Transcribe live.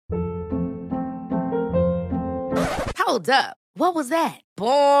Hold up. What was that?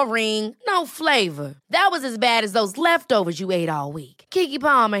 Boring. No flavor. That was as bad as those leftovers you ate all week. Keke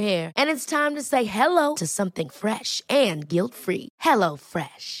Palmer here. And it's time to say hello to something fresh and guilt-free. Hello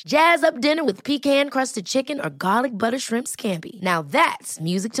Fresh. Jazz up dinner with pecan-crusted chicken or garlic butter shrimp scampi. Now that's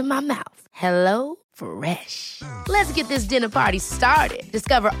music to my mouth. Hello Fresh. Let's get this dinner party started.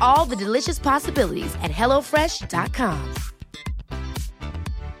 Discover all the delicious possibilities at hellofresh.com.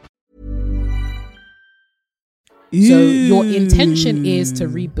 So your intention is to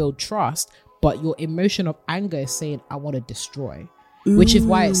rebuild trust, but your emotion of anger is saying, I want to destroy. Which is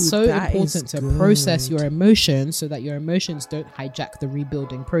why it's so important to process your emotions so that your emotions don't hijack the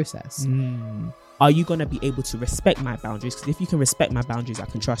rebuilding process. Are you going to be able to respect my boundaries? Because if you can respect my boundaries, I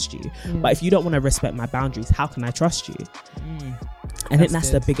can trust you. But if you don't want to respect my boundaries, how can I trust you? I think that's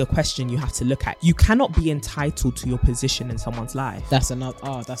the bigger question you have to look at. You cannot be entitled to your position in someone's life. That's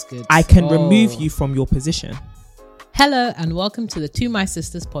good. I can remove you from your position. Hello and welcome to the To My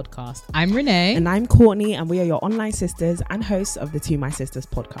Sisters podcast. I'm Renee. And I'm Courtney, and we are your online sisters and hosts of the To My Sisters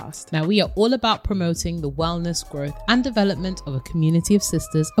podcast. Now, we are all about promoting the wellness, growth and development of a community of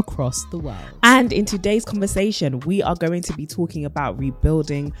sisters across the world. And in today's conversation, we are going to be talking about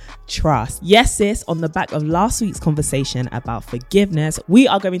rebuilding trust. Yes, sis, on the back of last week's conversation about forgiveness, we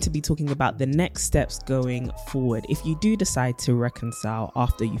are going to be talking about the next steps going forward. If you do decide to reconcile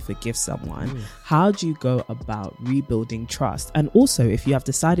after you forgive someone, how do you go about rebuilding trust? And also, if you have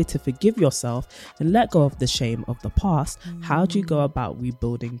decided to forgive yourself and let go of the shame of the past, how do you go about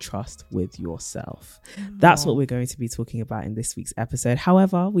rebuilding trust with yourself? That's what we're going to be talking about in this week's episode.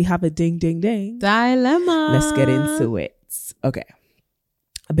 However, we have a ding dilemma. Let's get into it. Okay,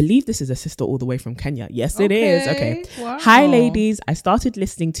 I believe this is a sister all the way from Kenya. Yes, it is. Okay. Wow. Hi, ladies. I started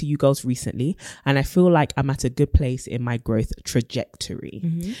listening to you girls recently, and I feel like I'm at a good place in my growth trajectory.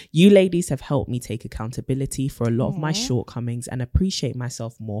 You ladies have helped me take accountability for a lot of my shortcomings and appreciate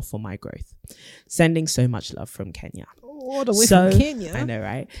myself more for my growth. Sending so much love from Kenya. All the way from Kenya. I know,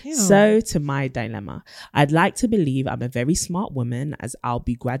 right? Yeah. So to my dilemma, I'd like to believe I'm a very smart woman, as I'll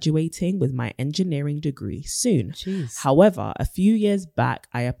be graduating with my engineering degree soon. Jeez. However, a few years back,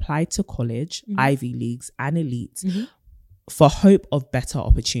 I applied to college, Ivy Leagues and elites for hope of better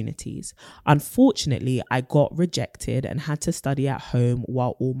opportunities. Unfortunately, I got rejected and had to study at home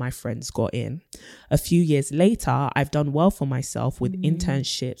while all my friends got in. A few years later, I've done well for myself with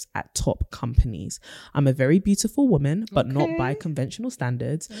internships at top companies. I'm a very beautiful woman, but not by conventional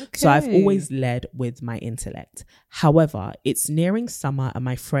standards. So I've always led with my intellect. However, it's nearing summer and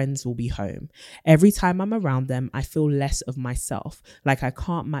my friends will be home. Every time I'm around them, I feel less of myself, like I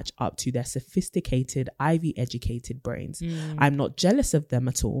can't match up to their sophisticated, Ivy educated brains. I'm not jealous of them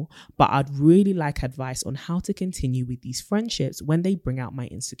at all, but I'd really like advice on how to continue with these friendships when they bring out my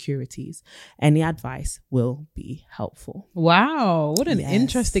insecurities. Any advice will be helpful. Wow, what an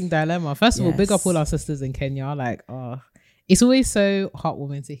interesting dilemma. First of all, big up all our sisters in Kenya. It's always so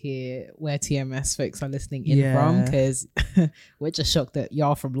heartwarming to hear where TMS folks are listening in from, because we're just shocked that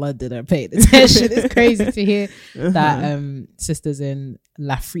y'all from London are paying attention. It's crazy to hear that sisters in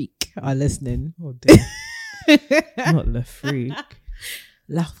L'Afrique are listening. Oh dear. Not L'Afrique.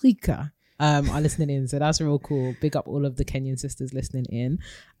 L'Africa are listening in. So that's real cool. Big up all of the Kenyan sisters listening in.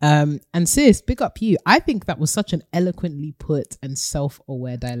 And sis, big up you. I think that was such an eloquently put and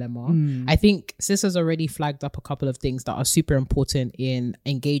self-aware dilemma. I think sis has already flagged up a couple of things that are super important in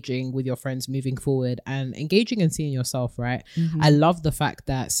engaging with your friends moving forward and engaging and seeing yourself, right? I love the fact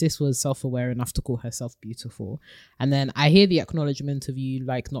that sis was self-aware enough to call herself beautiful. And then I hear the acknowledgement of you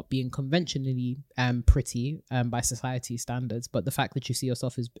like not being conventionally pretty by society standards, but the fact that you see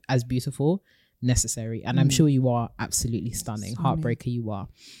yourself as beautiful, necessary, and I'm sure you are absolutely stunning. Heartbreaker you are.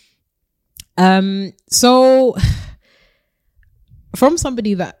 So from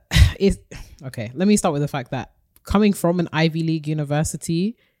somebody that is okay, let me start with the fact that coming from an Ivy League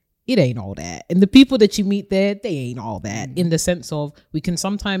university, it ain't all that, and the people that you meet there, they ain't all that, in the sense of we can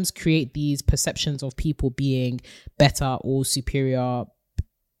sometimes create these perceptions of people being better or superior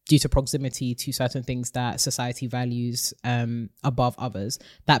due to proximity to certain things that society values above others,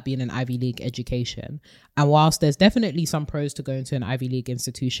 that being an Ivy League education. And whilst there's definitely some pros to going to an Ivy League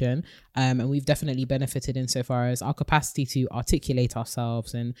institution, and we've definitely benefited insofar as our capacity to articulate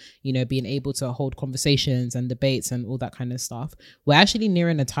ourselves and, you know, being able to hold conversations and debates and all that kind of stuff, we're actually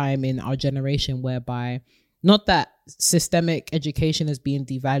nearing a time in our generation whereby not that systemic education is being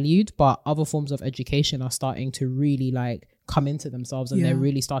devalued, but other forms of education are starting to really like come into themselves, and they're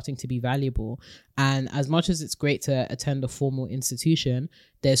really starting to be valuable. And as much as it's great to attend a formal institution,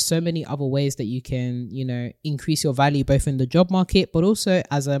 there's so many other ways that you can, you know, increase your value both in the job market, but also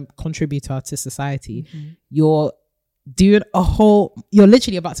as a contributor to society. Your doing a whole, you're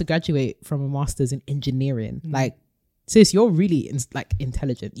literally about to graduate from a master's in engineering. Like, sis, you're really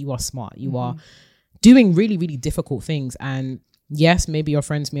intelligent. You are smart. You are doing really, really difficult things. And yes, maybe your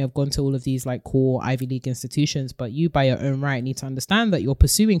friends may have gone to all of these like core Ivy League institutions, but you by your own right need to understand that you're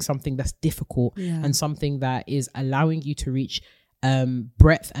pursuing something that's difficult and something that is allowing you to reach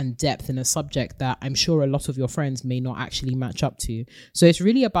breadth and depth in a subject that I'm sure a lot of your friends may not actually match up to. So it's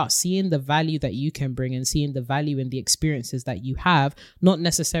really about seeing the value that you can bring and seeing the value in the experiences that you have, not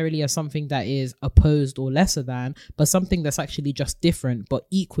necessarily as something that is opposed or lesser than, but something that's actually just different but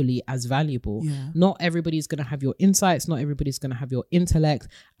equally as valuable. Not everybody's going to have your insights, not everybody's going to have your intellect,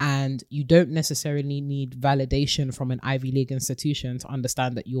 and you don't necessarily need validation from an Ivy League institution to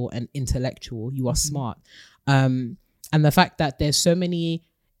understand that you're an intellectual. You are smart. And the fact that there's so many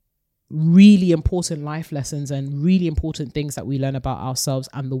really important life lessons and really important things that we learn about ourselves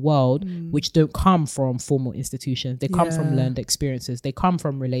and the world, which don't come from formal institutions. They come from learned experiences. They come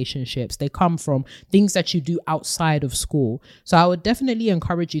from relationships. They come from things that you do outside of school. So I would definitely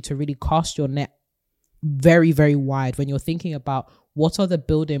encourage you to really cast your net very, very wide when you're thinking about what are the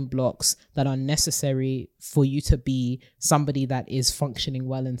building blocks that are necessary for you to be somebody that is functioning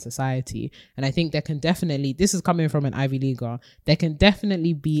well in society. And I think there can definitely, this is coming from an Ivy Leaguer, there can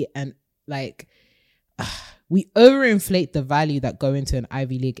definitely be we overinflate the value that going to an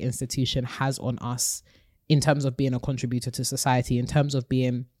Ivy League institution has on us in terms of being a contributor to society, in terms of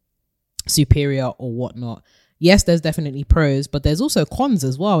being superior or whatnot. Yes, there's definitely pros, but there's also cons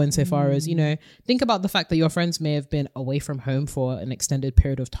as well, insofar as, you know, think about the fact that your friends may have been away from home for an extended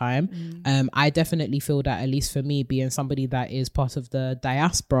period of time. I definitely feel that, at least for me, being somebody that is part of the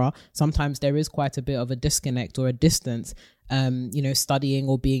diaspora, sometimes there is quite a bit of a disconnect or a distance, you know, studying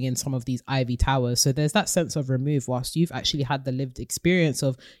or being in some of these Ivy towers. So there's that sense of remove, whilst you've actually had the lived experience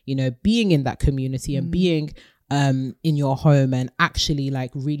of, you know, being in that community and being in your home and actually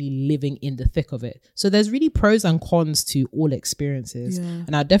like really living in the thick of it. So there's really pros and cons to all experiences.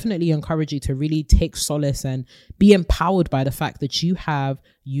 And I definitely encourage you to really take solace and be empowered by the fact that you have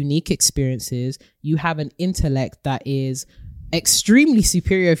unique experiences. You have an intellect that is extremely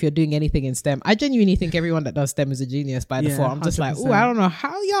superior if you're doing anything in STEM. I genuinely think everyone that does STEM is a genius by default. I'm just 100%. Like, oh, I don't know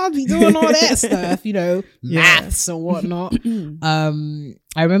how y'all be doing all that stuff, you know, maths and whatnot.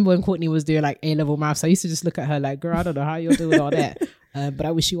 I remember when Courtney was doing like A-level maths, I used to just look at her like, girl, I don't know how you're doing all that. But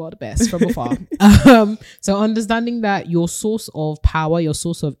I wish you all the best from afar. So understanding that your source of power, your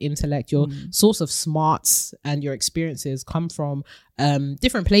source of intellect, your source of smarts and your experiences come from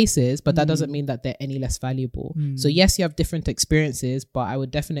different places, but that doesn't mean that they're any less valuable. So yes, you have different experiences, but I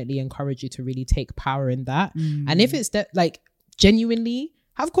would definitely encourage you to really take power in that. And if it's like genuinely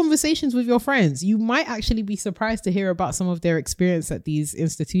have conversations with your friends. You might actually be surprised to hear about some of their experience at these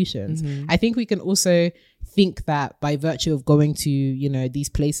institutions. I think we can also think that by virtue of going to, you know, these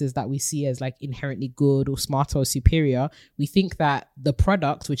places that we see as like inherently good or smarter or superior, we think that the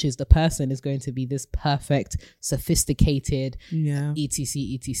product, which is the person, is going to be this perfect, sophisticated,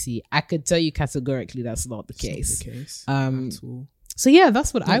 etc. I could tell you categorically that's not the case. At all. So yeah,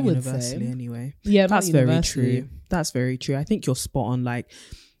 that's what I would say. Anyway, yeah, that's very true. That's very true. I think you're spot on. Like,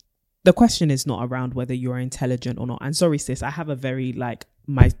 the question is not around whether you're intelligent or not. And sorry, sis, I have a very like,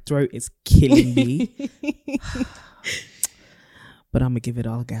 my throat is killing me, but I'm gonna give it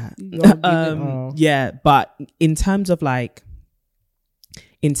all I got. Yeah, but in terms of like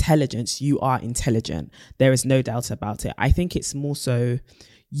intelligence, you are intelligent. There is no doubt about it. I think it's more so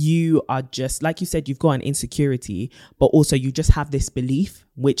you are just, like you said, you've got an insecurity, but also you just have this belief,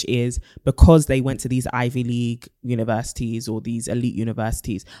 which is because they went to these Ivy League universities or these elite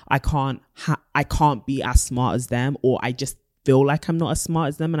universities, I can't be as smart as them, or I just feel like I'm not as smart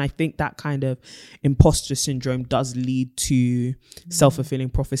as them. And I think that kind of imposter syndrome does lead to self-fulfilling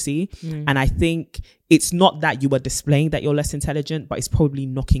prophecy. And I think it's not that you are displaying that you're less intelligent, but it's probably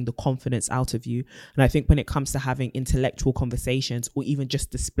knocking the confidence out of you. And I think when it comes to having intellectual conversations, or even just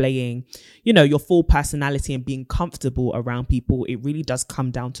displaying, you know, your full personality and being comfortable around people, it really does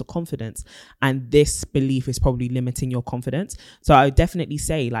come down to confidence. And this belief is probably limiting your confidence. So I would definitely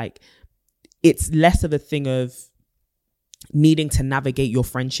say, like, it's less of a thing of needing to navigate your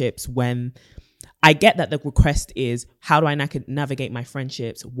friendships. When I get that the request is, how do I navigate my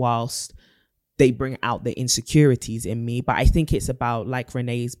friendships whilst they bring out the insecurities in me? But I think it's about, like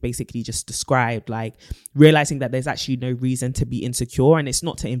Renee's basically just described, like realizing that there's actually no reason to be insecure, and it's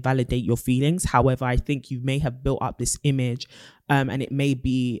not to invalidate your feelings. However, I think you may have built up this image and it may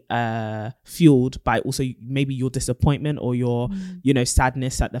be fueled by also maybe your disappointment or your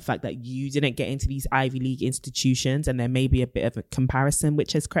sadness at the fact that you didn't get into these Ivy League institutions, and there may be a bit of a comparison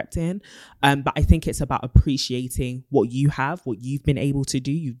which has crept in, but I think it's about appreciating what you have, what you've been able to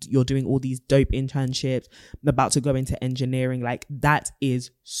do. You're doing all these dope internships, about to go into engineering, like that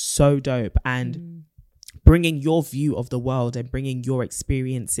is so dope. And bringing your view of the world and bringing your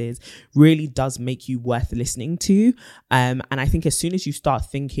experiences really does make you worth listening to. And I think as soon as you start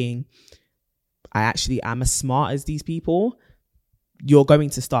thinking, I actually am as smart as these people, you're going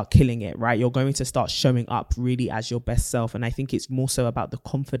to start killing it, right? You're going to start showing up really as your best self. And I think it's more so about the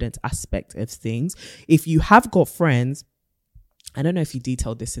confidence aspect of things. If you have got friends, I don't know if you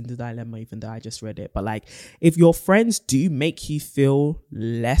detailed this in The Dilemma, even though I just read it, but like, if your friends do make you feel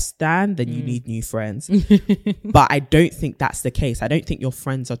less than, then you need new friends. But I don't think that's the case. I don't think your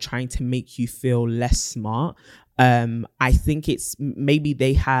friends are trying to make you feel less smart. I think it's maybe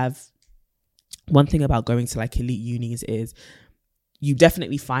they have, one thing about going to like elite unis is you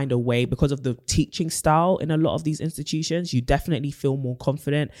definitely find a way, because of the teaching style in a lot of these institutions, you definitely feel more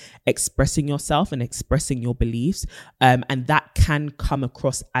confident expressing yourself and expressing your beliefs. And that can come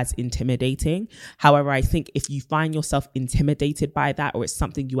across as intimidating. However, I think if you find yourself intimidated by that, or it's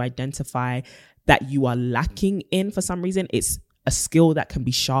something you identify that you are lacking in for some reason, it's a skill that can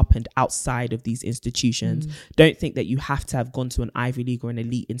be sharpened outside of these institutions. Don't think that you have to have gone to an Ivy League or an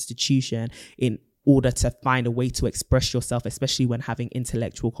elite institution in order to find a way to express yourself, especially when having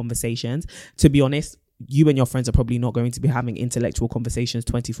intellectual conversations. To be honest, you and your friends are probably not going to be having intellectual conversations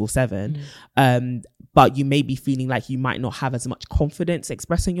 24/7. But you may be feeling like you might not have as much confidence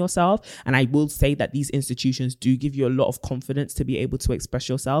expressing yourself. And I will say that these institutions do give you a lot of confidence to be able to express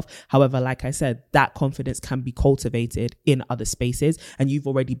yourself. However, like I said, that confidence can be cultivated in other spaces. And you've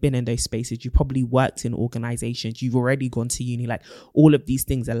already been in those spaces. You probably worked in organizations. You've already gone to uni. Like, all of these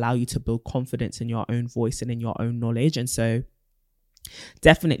things allow you to build confidence in your own voice and in your own knowledge. And so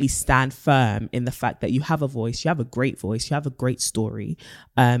definitely stand firm in the fact that you have a voice, you have a great voice, you have a great story,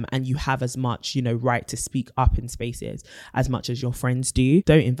 and you have as much, right to speak up in spaces as much as your friends do.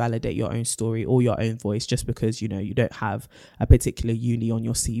 Don't invalidate your own story or your own voice just because, you don't have a particular uni on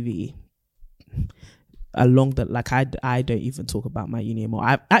your CV. Along that, like, I don't even talk about my uni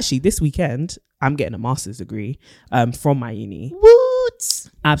anymore. Actually, this weekend, I'm getting a master's degree from my uni. What?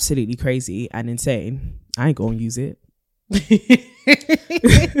 Absolutely crazy and insane. I ain't gonna use it.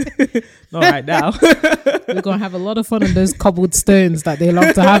 Not right now. We're gonna have a lot of fun on those cobbled stones that they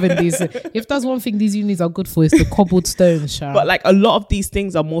love to have in these. If that's one thing these unis are good for, it's the cobbled stones, Sha. But like, a lot of these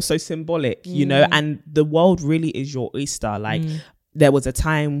things are more so symbolic, and the world really is your oyster. Like, there was a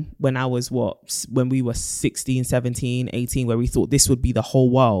time when when we were 16, 17, 18, where we thought this would be the whole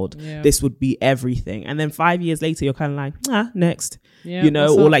world. Yeah. This would be everything. And then 5 years later, you're kind of like, next. Yeah,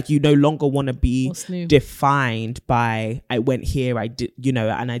 or like, you no longer want to be defined by, I went here, I did,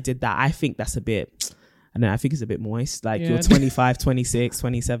 and I did that. I think that's a bit, I don't know, I think it's a bit moist. Like, you're 25, 26,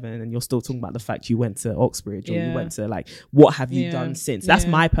 27, and you're still talking about the fact you went to Oxbridge or you went to, like, what have you done since? That's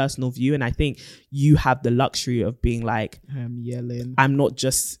my personal view. And I think you have the luxury of being like, I'm yelling. I'm not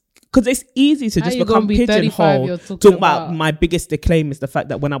just, because it's easy to just become pigeonholed. Talking about my biggest acclaim is the fact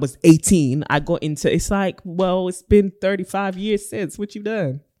that when I was 18, I got into, it's like, well, it's been 35 years since. What you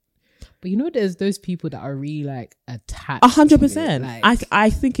done? But there's those people that are really like attached. 100%. Like, I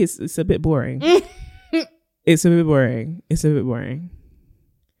think it's a bit boring. It's a bit boring. It's a bit boring.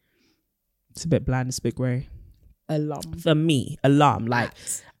 It's a bit bland. It's a bit grey. Alarm. For me, alarm. Like,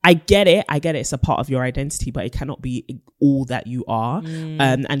 I get it. It's a part of your identity, but it cannot be all that you are.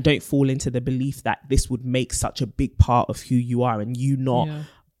 And don't fall into the belief that this would make such a big part of who you are, and you not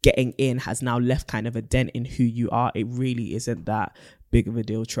getting in has now left kind of a dent in who you are. It really isn't that big of a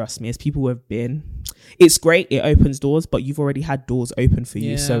deal, trust me. As people who have been, it's great, it opens doors, but you've already had doors open for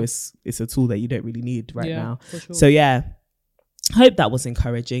you, so it's a tool that you don't really need right now. Sure. So hope that was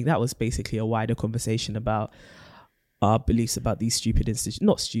encouraging. That was basically a wider conversation about our beliefs about these stupid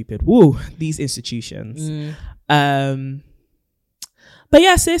these institutions. But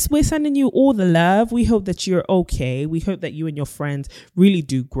yeah, sis, we're sending you all the love. We hope that you're okay. We hope that you and your friends really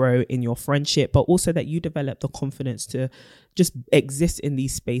do grow in your friendship, but also that you develop the confidence to just exist in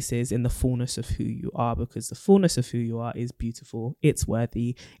these spaces in the fullness of who you are, because the fullness of who you are is beautiful. It's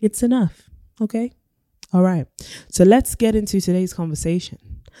worthy. It's enough. Okay? All right. So let's get into today's conversation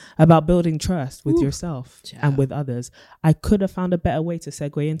about building trust with yourself and with others. I could have found a better way to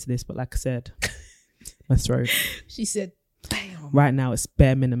segue into this, but like I said, my throat. She said, damn. Right now it's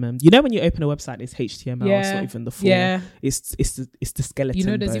bare minimum. When you open a website, it's HTML. It's not even the full. It's the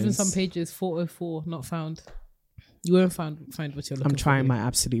skeleton. There's bones. even some pages 404 not found. You won't find what you're looking for. I'm trying here. my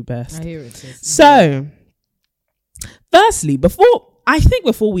absolute best. I hear it. Sis. So, firstly,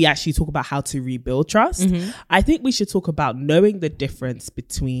 before we actually talk about how to rebuild trust, I think we should talk about knowing the difference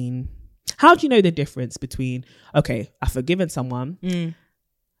between. How do you know the difference between, okay, I've forgiven someone.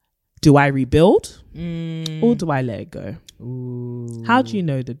 Do I rebuild or do I let it go? Ooh. How do you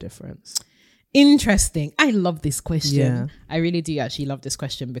know the difference? Interesting. I love this question. Yeah. I really do actually love this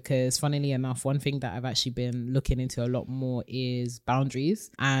question because funnily enough, one thing that I've actually been looking into a lot more is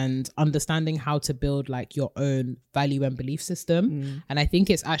boundaries and understanding how to build like your own value and belief system. And I think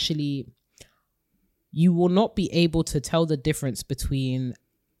it's actually, you will not be able to tell the difference between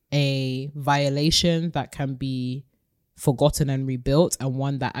a violation that can be forgotten and rebuilt and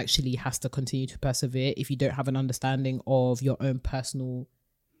one that actually has to continue to persevere if you don't have an understanding of your own personal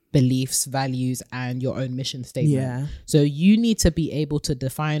beliefs, values, and your own mission statement. Yeah. So you need to be able to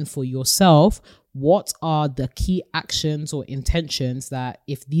define for yourself what are the key actions or intentions that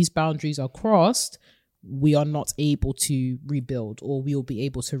if these boundaries are crossed, we are not able to rebuild or we will be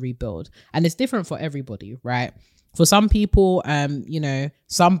able to rebuild. And it's different for everybody, right? For some people,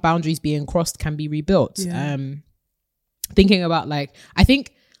 some boundaries being crossed can be rebuilt. Yeah. Thinking about I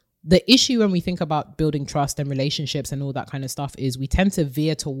think the issue when we think about building trust and relationships and all that kind of stuff is we tend to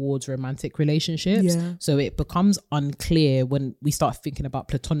veer towards romantic relationships. Yeah. So it becomes unclear when we start thinking about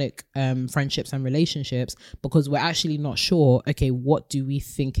platonic friendships and relationships because we're actually not sure, okay, what do we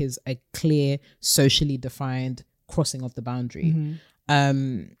think is a clear, socially defined crossing of the boundary?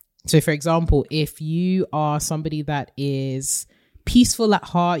 So for example, if you are somebody that is peaceful at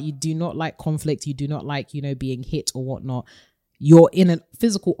heart, you do not like conflict, you do not like, being hit or whatnot, you're in a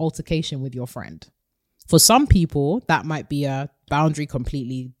physical altercation with your friend. For some people, that might be a boundary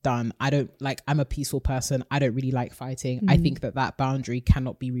completely done. I'm a peaceful person. I don't really like fighting. I think that boundary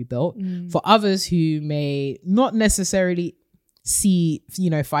cannot be rebuilt. For others who may not necessarily see,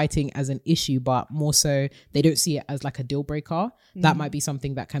 fighting as an issue, but more so they don't see it as like a deal breaker, that might be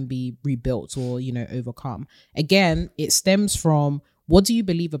something that can be rebuilt or, overcome. Again, it stems from, what do you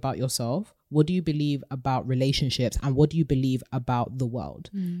believe about yourself? What do you believe about relationships? And what do you believe about the world?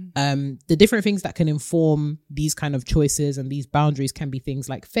 The different things that can inform these kind of choices and these boundaries can be things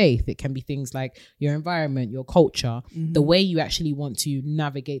like faith. It can be things like your environment, your culture, the way you actually want to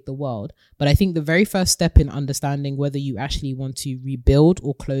navigate the world. But I think the very first step in understanding whether you actually want to rebuild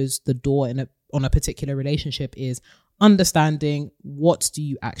or close the door on a particular relationship is understanding what do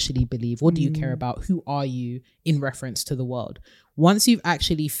you actually believe? What do you care about? Who are you in reference to the world? Once you've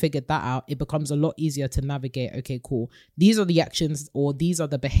actually figured that out, it becomes a lot easier to navigate. Okay, cool. These are the actions or these are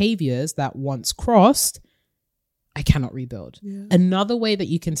the behaviors that once crossed, I cannot rebuild. Yeah. Another way that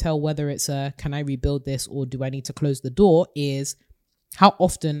you can tell whether it's can I rebuild this or do I need to close the door is how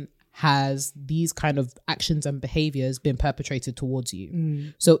often has these kind of actions and behaviors been perpetrated towards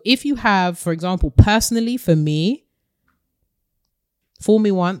you. So if you have, for example, personally for me, fool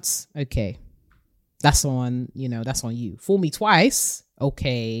me once, okay, that's on you. Fool me twice,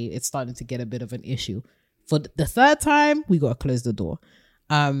 okay, it's starting to get a bit of an issue. For the third time, we got to close the door.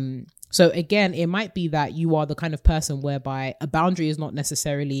 So again, it might be that you are the kind of person whereby a boundary is not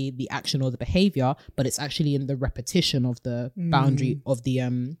necessarily the action or the behavior, but it's actually in the repetition of the boundary of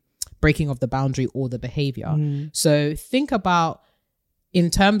the breaking of the boundary or the behavior. So think about in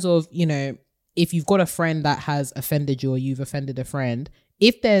terms of, if you've got a friend that has offended you or you've offended a friend,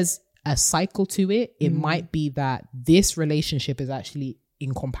 if there's a cycle to it, it might be that this relationship is actually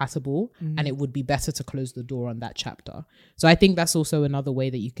incompatible and it would be better to close the door on that chapter. So I think that's also another way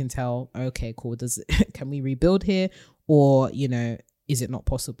that you can tell, okay, cool, can we rebuild here or, is it not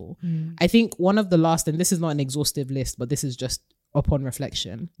possible? I think one of the last, and this is not an exhaustive list, but this is just upon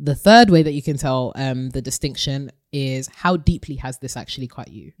reflection. The third way that you can tell the distinction is how deeply has this actually cut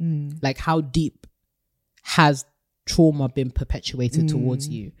you? Like how deep has trauma been perpetuated towards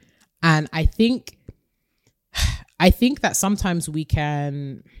you? And I think that sometimes we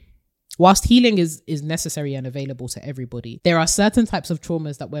can, whilst healing is necessary and available to everybody, there are certain types of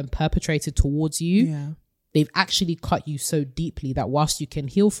traumas that when perpetrated towards you, they've actually cut you so deeply that whilst you can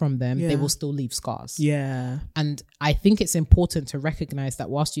heal from them, they will still leave scars. Yeah. And I think it's important to recognize that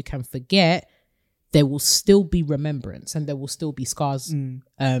whilst you can forget, there will still be remembrance and there will still be scars.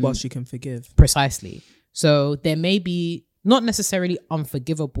 Whilst you can forgive. Precisely. So there may be not necessarily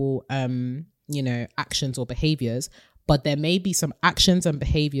unforgivable, actions or behaviors, but there may be some actions and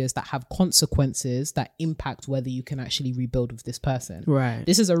behaviors that have consequences that impact whether you can actually rebuild with this person. Right.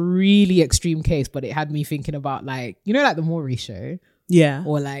 This is a really extreme case, but it had me thinking about like the Maury show. Yeah.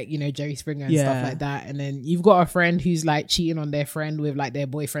 Or like, Jerry Springer and stuff like that. And then you've got a friend who's like cheating on their friend with like their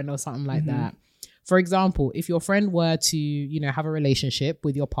boyfriend or something like that. For example, if your friend were to, you know, have a relationship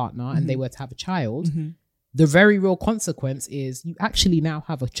with your partner and they were to have a child, the very real consequence is you actually now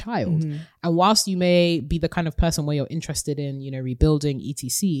have a child. And whilst you may be the kind of person where you're interested in, you know, rebuilding,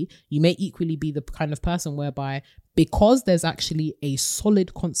 etc., you may equally be the kind of person whereby, because there's actually a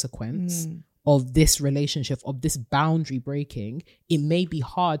solid consequence of this relationship, of this boundary breaking, it may be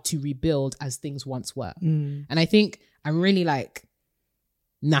hard to rebuild as things once were. And I think I'm really like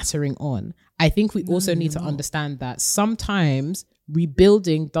nattering on. I think we also need to understand that sometimes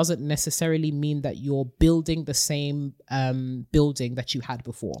rebuilding doesn't necessarily mean that you're building the same building that you had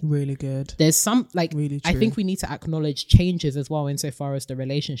before. Really good. There's some like, really I think we need to acknowledge changes as well insofar as the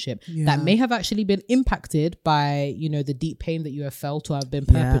relationship that may have actually been impacted by, you know, the deep pain that you have felt or have been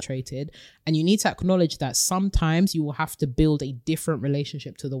perpetrated. And you need to acknowledge that sometimes you will have to build a different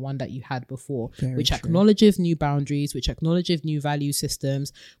relationship to the one that you had before, which acknowledges new boundaries, which acknowledges new value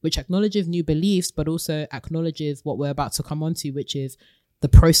systems, which acknowledges new beliefs, but also acknowledges what we're about to come on to, which is the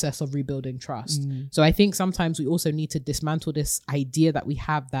process of rebuilding trust. So I think sometimes we also need to dismantle this idea that we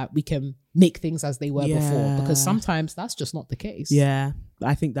have that we can make things as they were before, because sometimes that's just not the case. Yeah,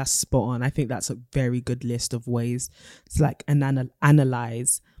 I think that's spot on. I think that's a very good list of ways to like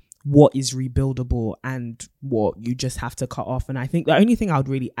analyze what is rebuildable and what you just have to cut off. And I think the only thing I would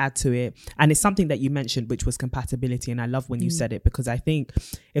really add to it, and it's something that you mentioned, which was compatibility. And I love when you said it, because I think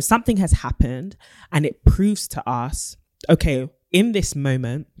if something has happened and it proves to us, okay, in this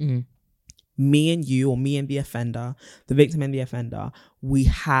moment, me and you, or me and the offender, the victim and the offender, we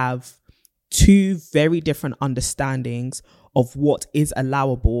have two very different understandings of what is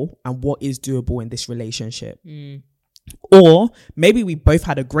allowable and what is doable in this relationship. Or maybe we both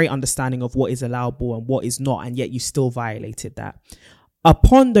had a great understanding of what is allowable and what is not, and yet you still violated that.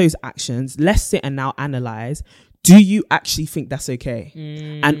 Upon those actions, let's sit and now analyze, do you actually think that's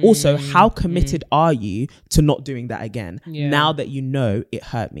okay? And also, how committed are you to not doing that again now that you know it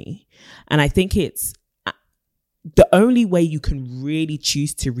hurt me? And I think it's the only way you can really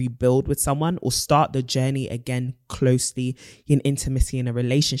choose to rebuild with someone or start the journey again closely in intimacy in a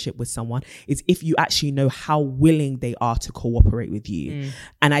relationship with someone is if you actually know how willing they are to cooperate with you.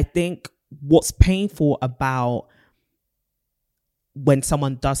 And I think what's painful about when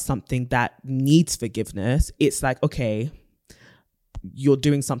someone does something that needs forgiveness, it's like, okay, you're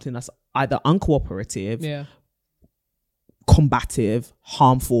doing something that's either uncooperative, combative,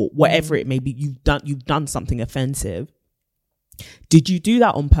 harmful, whatever it may be. You've done something offensive. Did you do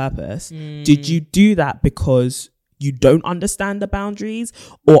that on purpose? Did you do that because you don't understand the boundaries?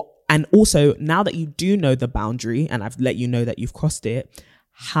 And also, now that you do know the boundary and I've let you know that you've crossed it,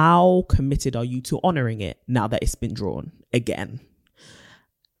 how committed are you to honoring it now that it's been drawn again?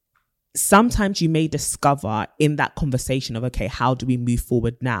 Sometimes you may discover in that conversation of, okay, how do we move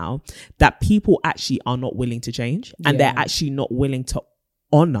forward now, that people actually are not willing to change, and they're actually not willing to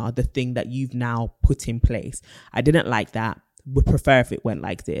honor the thing that you've now put in place. I didn't like that. Would prefer if it went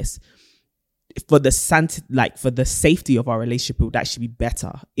like this. For the safety of our relationship, it would actually be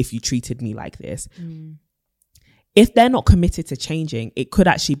better if you treated me like this. If they're not committed to changing, it could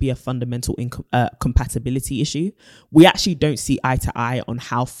actually be a fundamental compatibility issue. We actually don't see eye to eye on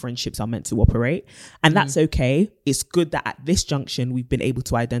how friendships are meant to operate. And that's okay. It's good that at this junction, we've been able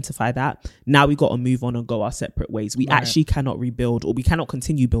to identify that. Now we got to move on and go our separate ways. We actually cannot rebuild, or we cannot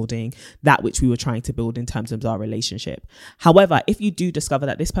continue building that which we were trying to build in terms of our relationship. However, if you do discover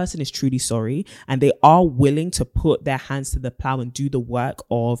that this person is truly sorry and they are willing to put their hands to the plow and do the work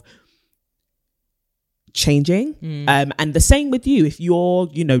of changing, and the same with you, if you're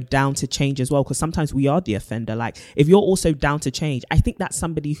down to change as well, because sometimes we are the offender. Like, if you're also down to change, I think that's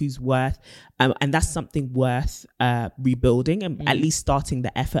somebody who's worth and that's something worth rebuilding, and at least starting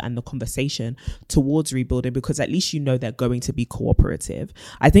the effort and the conversation towards rebuilding, because at least they're going to be cooperative.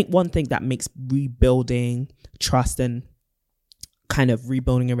 I think one thing that makes rebuilding trust and kind of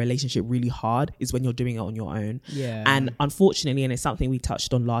rebuilding a relationship really hard is when you're doing it on your own. And unfortunately, and it's something we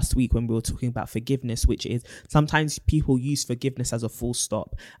touched on last week when we were talking about forgiveness, which is sometimes people use forgiveness as a full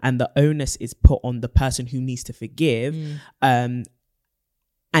stop, and the onus is put on the person who needs to forgive. And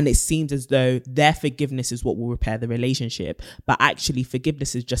it seems as though their forgiveness is what will repair the relationship. But actually,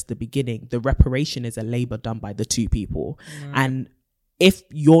 forgiveness is just the beginning. The reparation is a labor done by the two people. And if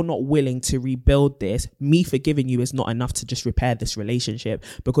you're not willing to rebuild this, me forgiving you is not enough to just repair this relationship,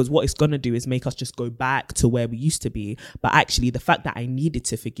 because what it's going to do is make us just go back to where we used to be. But actually, the fact that I needed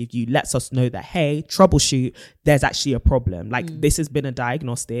to forgive you lets us know that, hey, troubleshoot, there's actually a problem. Like, this has been a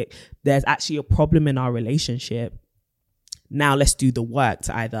diagnostic. There's actually a problem in our relationship. Now let's do the work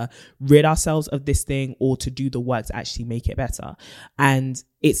to either rid ourselves of this thing or to do the work to actually make it better. And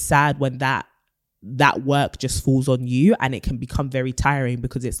it's sad when that that work just falls on you, and it can become very tiring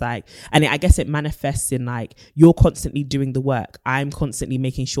because it's like, and I guess it manifests in like, you're constantly doing the work, I'm constantly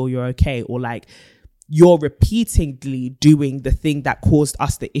making sure you're okay, or like you're repeatedly doing the thing that caused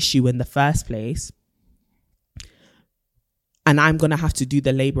us the issue in the first place, and I'm gonna have to do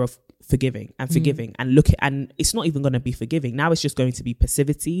the labor of forgiving and look at, and it's not even going to be forgiving now, it's just going to be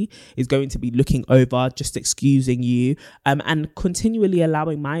passivity, it's going to be looking over, just excusing you, and continually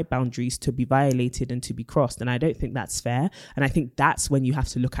allowing my boundaries to be violated and to be crossed. And I don't think that's fair, and I think that's when you have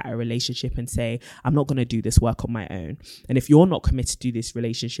to look at a relationship and say, I'm not going to do this work on my own, and if you're not committed to this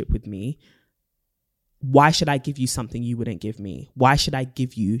relationship with me, why should I give you something you wouldn't give me? Why should I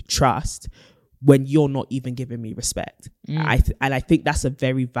give you trust when you're not even giving me respect? And I think that's a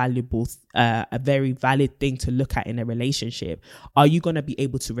very valuable, a very valid thing to look at in a relationship. Are you going to be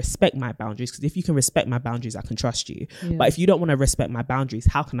able to respect my boundaries? Because if you can respect my boundaries, I can trust you. Yeah. But if you don't want to respect my boundaries,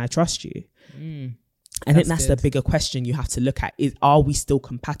 how can I trust you? I think that's the bigger question you have to look at, is, are we still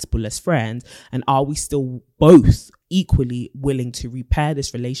compatible as friends? And are we still both equally willing to repair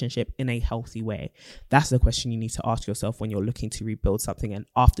this relationship in a healthy way? That's the question you need to ask yourself when you're looking to rebuild something and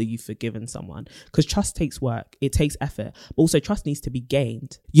after you've forgiven someone. Because trust takes work, it takes effort, but also trust needs to be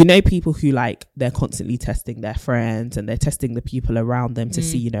gained. You know, people who like, they're constantly testing their friends and they're testing the people around them to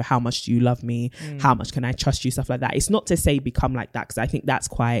see, you know, how much do you love me? How much can I trust you? Stuff like that. It's not to say become like that, because I think that's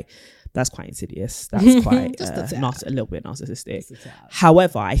quite insidious. That's quite not a little bit narcissistic.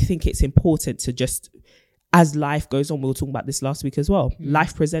 However, I think it's important to just, as life goes on, we were talking about this last week as well,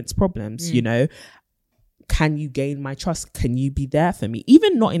 life presents problems, you know. Can you gain my trust? Can you be there for me?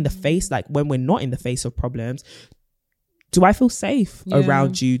 Even not in the face, like when we're not in the face of problems, do I feel safe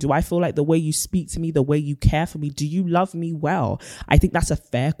around you? Do I feel like the way you speak to me, the way you care for me, do you love me well? I think that's a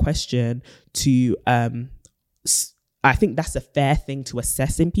fair question to, I think that's a fair thing to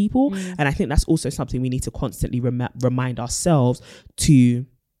assess in people. And I think that's also something we need to constantly remind ourselves to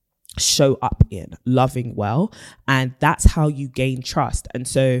show up in, loving well. And that's how you gain trust. And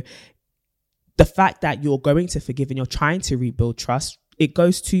so the fact that you're going to forgive and you're trying to rebuild trust, it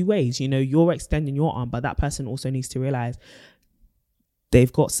goes two ways. You know, you're extending your arm, but that person also needs to realize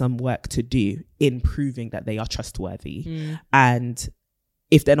they've got some work to do in proving that they are trustworthy. And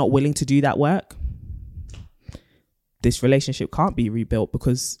if they're not willing to do that work, this relationship can't be rebuilt,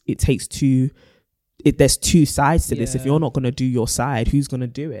 because it takes there's two sides to this. If you're not going to do your side, who's going to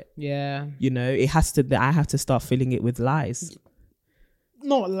do it? You know, I have to start filling it with lies.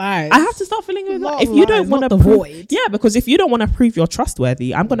 Not lies. I have to start filling it with lies. If you don't want to because if you don't want to prove you're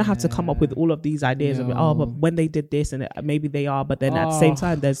trustworthy, I'm going to have to come up with all of these ideas of, but when they did this and maybe they are, but then at the same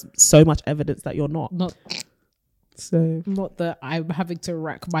time, there's so much evidence that you're not. So not that I'm having to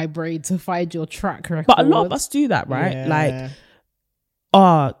rack my brain to find your track record. But a lot of us do that, right? Like,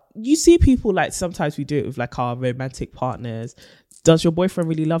 you see people, like, sometimes we do it with like our romantic partners. Does your boyfriend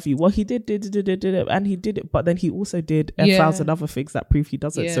really love you? Well, he did, and he did it, but then he also did 1,000 other things that prove he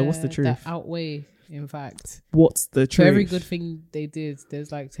doesn't. So what's the truth? That outweigh, in fact. What's the truth? For every good thing they did,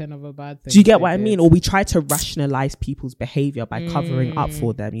 there's like 10 other bad things. Do you get what I mean? Or we try to rationalize people's behavior by covering up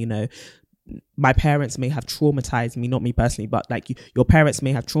for them, you know. My parents may have traumatized me, not me personally, but like your parents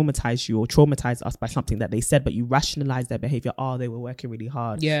may have traumatized you or traumatized us by something that they said, but you rationalize their behavior. They were working really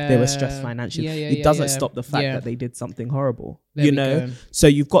hard. They were stressed financially. It doesn't stop the fact that they did something horrible, you know? So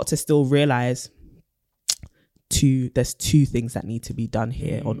you've got to still realize there's two things that need to be done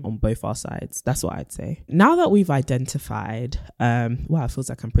here on both our sides. That's what I'd say. Now that we've identified, it feels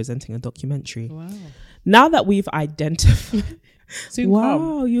like I'm presenting a documentary. Wow. Now that we've identified...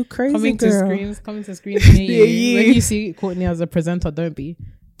 Wow, you're crazy, coming girl. Coming to screens near you. When you see Courtney as a presenter, don't be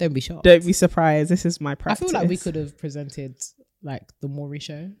shocked. Don't be surprised. This is my practice. I feel like we could have presented like the Maury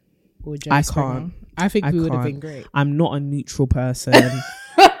Show or Jerry Springer. I think we would have been great. I'm not a neutral person.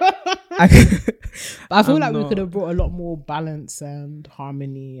 I feel like we could have brought a lot more balance and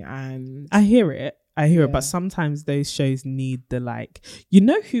harmony. And I hear it, but sometimes those shows need the, like, you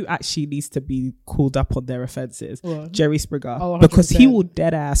know who actually needs to be called up on their offences? What? Jerry Springer. Because he will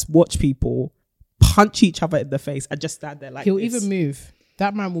dead ass watch people punch each other in the face and just stand there like he'll even move.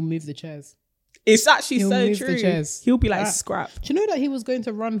 That man will move the chairs. It's actually so true. The chairs. He'll be like, scrap. Do you know that he was going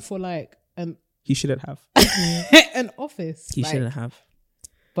to run for like he shouldn't have an office? He shouldn't have.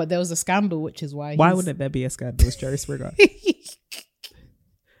 But there was a scandal, which is why wouldn't there be a scandal? It's Jerry Springer.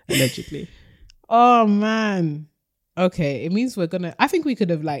 Allegedly. Oh man. Okay, it means I think we could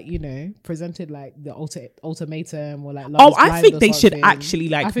have, like, you know, presented like the ultimatum or like I think they should actually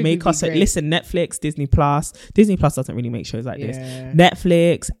like make us listen. Netflix, Disney Plus doesn't really make shows like this.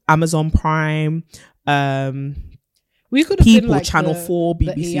 Netflix, Amazon Prime, We could have people, been like Channel 4, the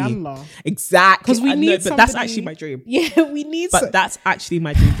BBC. Iyanla. Exactly. Because we need but that's somebody- actually my dream. Yeah, we need. But that's actually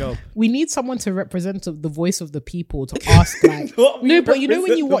my dream job. We need someone to represent the voice of the people to ask like Not no, me but you know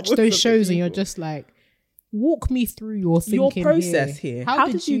when you represent watch the voice those of the shows and you're people. just like, walk me through your thinking, process here. How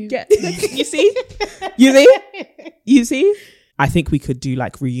did you get? You see, you see. I think we could do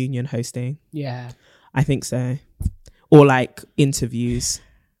like reunion hosting. Yeah, I think so, or like interviews.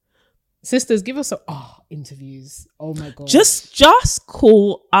 sisters, give us interviews. Oh my god, Just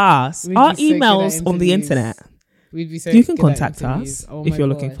call us. We'd Our be so good at emails on the interviews. internet. We'd be so You can good at contact interviews. us Oh if my you're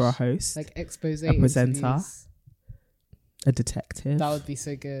looking gosh. for a host, like expose, a presenter. interviews. a detective. That would be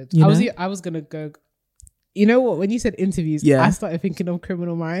so good. You know? I was gonna go. You know what? When you said interviews, Yeah. I started thinking of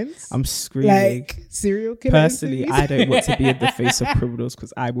Criminal Minds. I'm screaming. Like serial killer. Personally, interviews. I don't want to be in the face of criminals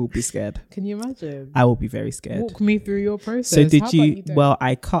because I will be scared. Can you imagine? I will be very scared. Walk me through your process. So How did about you? don't? Well,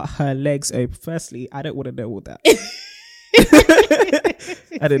 I cut her legs open. Firstly, I don't want to know all that.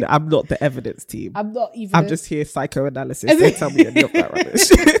 I don't know. I'm not the evidence team. I'm not even. I'm just here psychoanalysis. Don't tell me any of that rubbish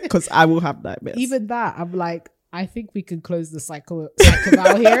because I will have nightmares. even that. I'm like, I think we can close the cycle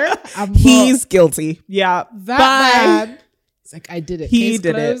out here. He's guilty. Yeah, that bye. man. It's like I did it. He Case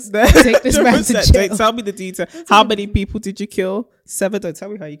did closed. it. Take this man to 100%. jail. Don't tell me the detail. How many people did you kill? 7. Don't tell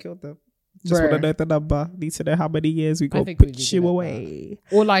me how you killed them. Just want to Bruh. know the number. Need to know how many years we got to think we'd be put good you at away.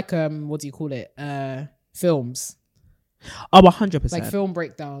 Or like what do you call it? Films. Oh, 100%. Like film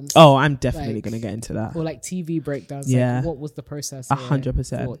breakdowns. Oh, I'm definitely Like- going to get into that. Or like TV breakdowns. Yeah. Like, what was the process? here?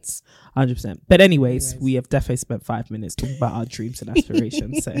 100%. Thoughts. 100%. But anyways, we have definitely spent 5 minutes talking about our dreams and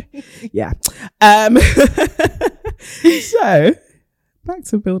aspirations. So, yeah. So, back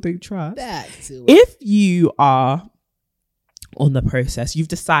to building trust. Back to it. If you are on the process, you've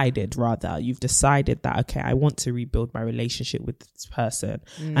decided that, okay, I want to rebuild my relationship with this person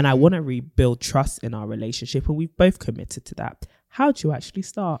and I want to rebuild trust in our relationship, and we've both committed to that. How do you actually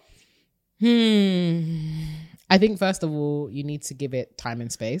start? I think first of all, you need to give it time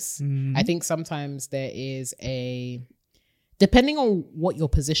and space. I think sometimes there is depending on what your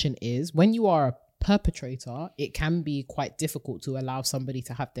position is, when you are a perpetrator, it can be quite difficult to allow somebody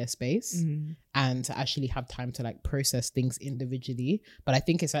to have their space and to actually have time to like process things individually. But I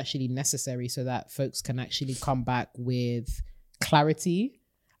think it's actually necessary so that folks can actually come back with clarity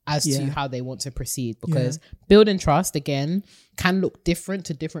as to how they want to proceed, because building trust again can look different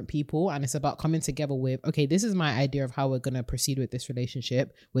to different people, and it's about coming together with, okay, this is my idea of how we're going to proceed with this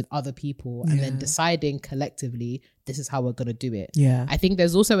relationship with other people, and then deciding collectively this is how we're going to do it. I think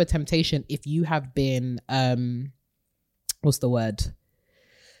there's also a temptation if you have been what's the word,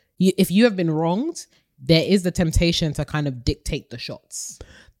 if you have been wronged, there is the temptation to kind of dictate the shots.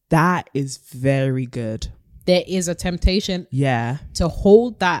 That is very good. There is a temptation Yeah. to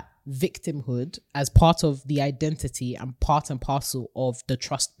hold that victimhood as part of the identity and part and parcel of the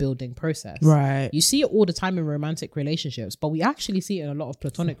trust building process. Right. You see it all the time in romantic relationships, but we actually see it in a lot of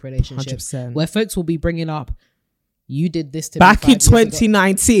platonic relationships 100%. where folks will be bringing up, you did this to Back me in 5 years ago.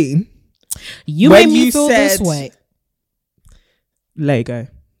 2019, You when made me you feel this said- way. let it go.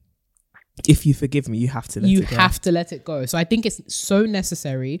 If you forgive me, you have to let You it go. have to let it go. So I think it's so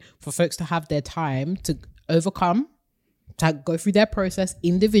necessary for folks to have their time to overcome, to go through their process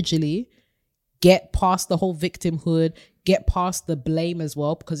individually, get past the whole victimhood, get past the blame as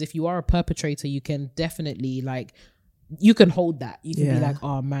well. Because if you are a perpetrator, you can definitely you can hold that. You can be like,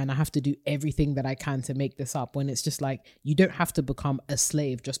 oh man, I have to do everything that I can to make this up. When it's just like, you don't have to become a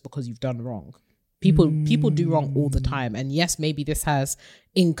slave just because you've done wrong. People do wrong all the time. And yes, maybe this has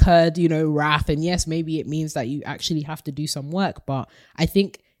incurred, wrath. And yes, maybe it means that you actually have to do some work. But I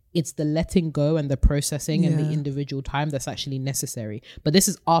think it's the letting go and the processing and the individual time that's actually necessary. But this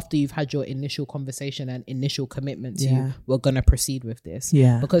is after you've had your initial conversation and initial commitment to we're going to proceed with this.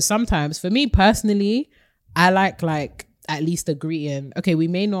 Yeah. Because sometimes for me personally, I like at least agreeing, okay, we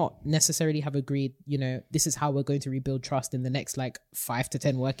may not necessarily have agreed, this is how we're going to rebuild trust in the next 5 to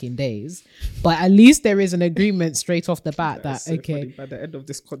 10 working days. But at least there is an agreement straight off the bat that, So okay, funny. By the end of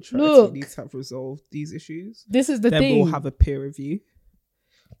this contract, Look. we need to have resolved these issues. this is the Then thing. we'll have a peer review.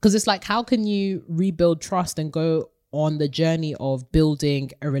 Because it's like, how can you rebuild trust and go on the journey of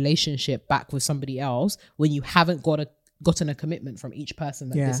building a relationship back with somebody else when you haven't gotten a commitment from each person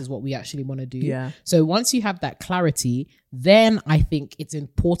that this is what we actually want to do? Yeah. So once you have that clarity, then I think it's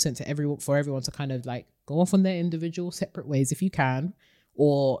important for everyone to kind of go off on their individual separate ways if you can,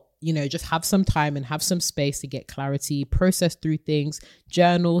 or just have some time and have some space to get clarity, process through things,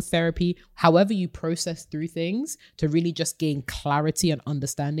 journal, therapy, however you process through things, to really just gain clarity and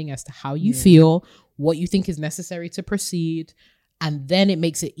understanding as to how you feel, what you think is necessary to proceed. And then it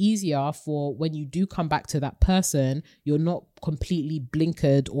makes it easier for when you do come back to that person, you're not completely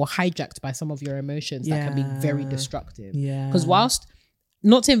blinkered or hijacked by some of your emotions that can be very destructive. Yeah. Because whilst,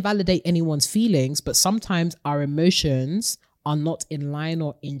 not to invalidate anyone's feelings, but sometimes our emotions are not in line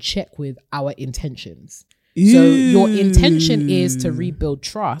or in check with our intentions. So your intention is to rebuild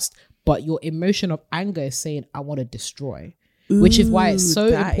trust, but your emotion of anger is saying, I want to destroy. Which is why it's so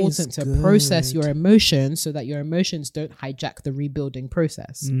important to process your emotions so that your emotions don't hijack the rebuilding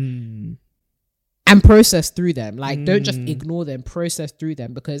process. And process through them. Like, don't just ignore them, process through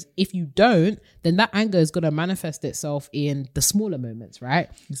them. Because if you don't, then that anger is going to manifest itself in the smaller moments, right?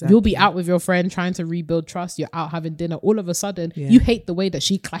 Exactly. You'll be out with your friend trying to rebuild trust. You're out having dinner. All of a sudden, you hate the way that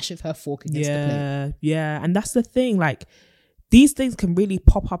she clashes her fork against the plate. Yeah. And that's the thing. Like, these things can really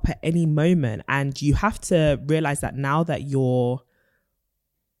pop up at any moment. And you have to realize that now that you're,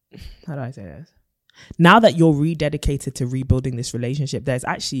 how do I say this? Now that you're rededicated to rebuilding this relationship, there's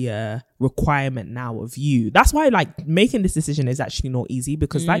actually a requirement now of you. That's why, like, making this decision is actually not easy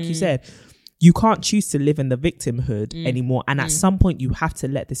because, like you said, you can't choose to live in the victimhood anymore. And at some point, you have to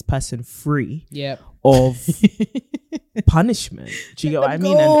let this person free of punishment. Do you get what I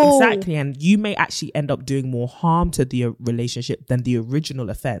mean? And exactly. And you may actually end up doing more harm to the relationship than the original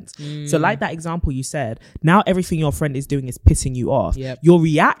offense. So like that example you said, now everything your friend is doing is pissing you off. Your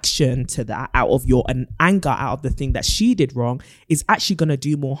reaction to that out of your anger, out of the thing that she did wrong, is actually going to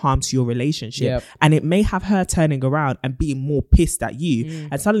do more harm to your relationship. And it may have her turning around and being more pissed at you.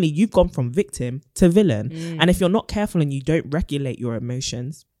 And suddenly you've gone from victim to villain. And if you're not careful and you don't regulate your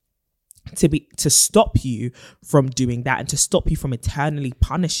emotions, to stop you from doing that and to stop you from eternally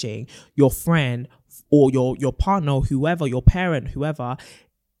punishing your friend or your partner, whoever, your parent, whoever,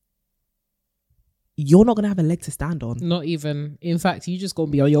 you're not gonna have a leg to stand on. Not even. In fact, you just gonna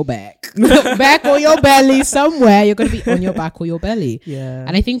be on your back. Back or your belly somewhere. You're gonna be on your back or your belly.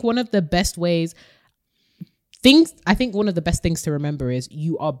 And I think one of the best ways, one of the best things to remember is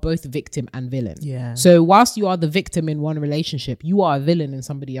you are both victim and villain. So whilst you are the victim in one relationship, you are a villain in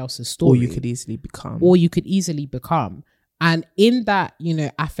somebody else's story. Or you could easily become. And in that,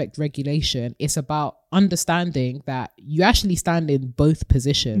 affect regulation, it's about understanding that you actually stand in both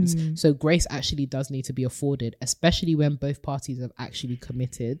positions. So grace actually does need to be afforded, especially when both parties have actually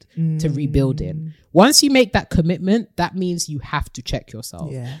committed to rebuilding. Once you make that commitment, that means you have to check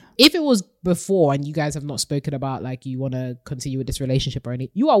yourself. If it was before and you guys have not spoken about like you want to continue with this relationship or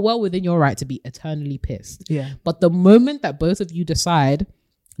anything, you are well within your right to be eternally pissed. But the moment that both of you decide,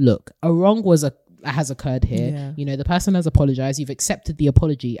 look, a wrong has occurred here, the person has apologized, you've accepted the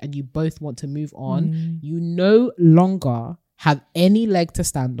apology and you both want to move on, you no longer have any leg to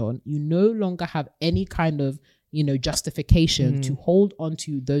stand on, you no longer have any kind of justification to hold on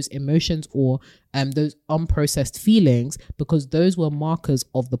to those emotions or those unprocessed feelings, because those were markers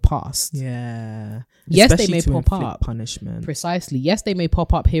of the past. Yes, especially they may pop up punishment. Precisely. Yes, they may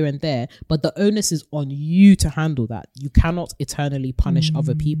pop up here and there, but the onus is on you to handle that. You cannot eternally punish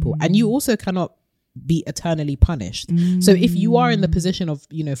other people, and you also cannot be eternally punished. So if you are in the position of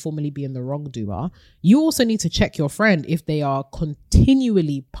formerly being the wrongdoer, you also need to check your friend if they are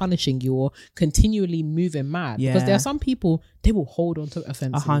continually punishing you or continually moving mad, because there are some people, they will hold on to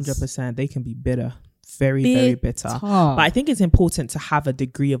offenses 100%. They can be bitter, very bitter. But I think it's important to have a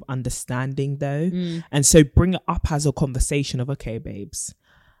degree of understanding though, and so bring it up as a conversation of, okay babes,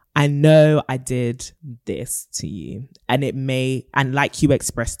 I know I did this to you and and like you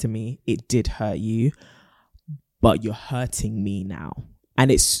expressed to me, it did hurt you, but you're hurting me now.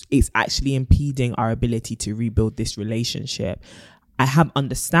 And it's actually impeding our ability to rebuild this relationship. I have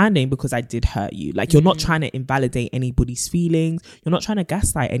understanding because I did hurt you. Like, you're not trying to invalidate anybody's feelings. You're not trying to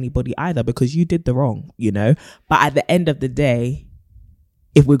gaslight anybody either, because you did the wrong, But at the end of the day,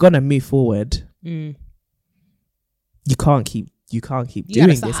 if we're going to move forward, you can't keep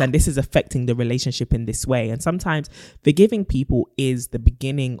doing this, and this is affecting the relationship in this way. And sometimes forgiving people is the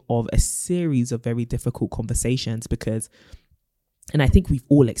beginning of a series of very difficult conversations, because, and I think we've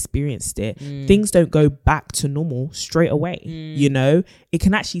all experienced it, things don't go back to normal straight away. It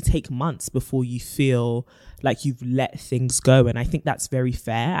can actually take months before you feel like you've let things go. And I think that's very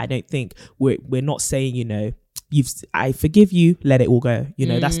fair. I don't think we're not saying, I forgive you, let it all go.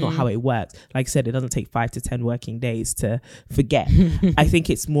 That's not how it works. Like I said, it doesn't take 5 to 10 working days to forget. I think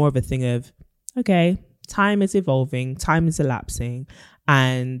it's more of a thing of, okay, time is evolving, time is elapsing,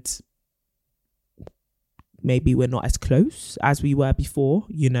 and maybe we're not as close as we were before,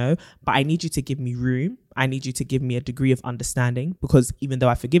 but I need you to give me room. I need you to give me a degree of understanding, because even though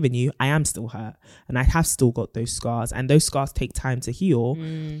I've forgiven you, I am still hurt and I have still got those scars, and those scars take time to heal.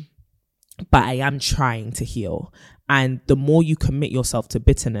 but I am trying to heal. And the more you commit yourself to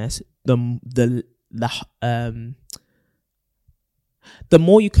bitterness, the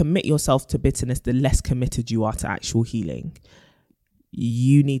more you commit yourself to bitterness, the less committed you are to actual healing.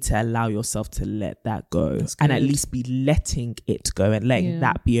 You need to allow yourself to let that go, and at least be letting it go and letting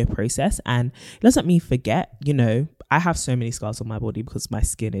that be a process. And it doesn't mean forget, you know, I have so many scars on my body because my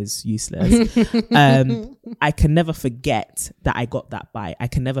skin is useless. I can never forget that I got that bite. I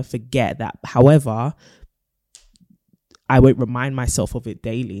can never forget that. However, I won't remind myself of it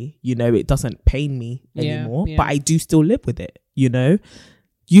daily. You know, it doesn't pain me anymore, but I do still live with it. You know,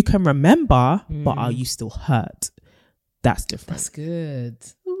 you can remember, but are you still hurt? That's different. That's good.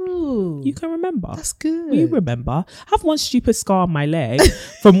 Ooh, you can remember. That's good. You remember. I have one stupid scar on my leg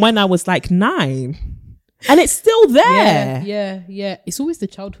from when I was like 9. And it's still there. Yeah. It's always the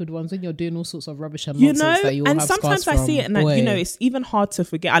childhood ones when you're doing all sorts of rubbish and you nonsense know, that you all and have sometimes I scars see it, and from. you know, it's even hard to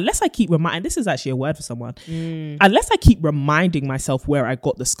forget unless I keep reminding. This is actually a word for someone. Unless I keep reminding myself where I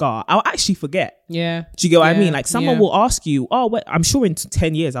got the scar, I'll actually forget. Yeah. Do you get what I mean? Like someone will ask you, oh, well, I'm sure in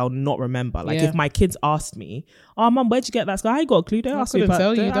 10 years I'll not remember. Like if my kids asked me, oh, mum, where'd you get that scar? I ain't got a clue. Don't ask me.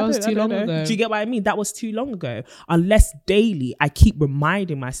 Tell you. That was too long ago. Do you get what I mean? That was too long ago. Unless daily I keep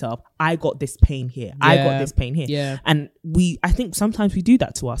reminding myself, I got this pain here. I got this pain here. Yeah. And I think sometimes we do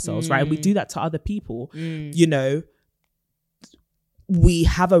that to ourselves, right? And we do that to other people. You know, we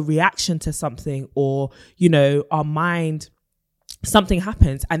have a reaction to something, or, you know, our mind, something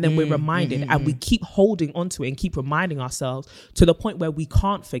happens, and then we're reminded, and we keep holding onto it and keep reminding ourselves to the point where we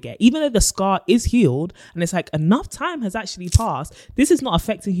can't forget, even though the scar is healed and it's like enough time has actually passed. This is not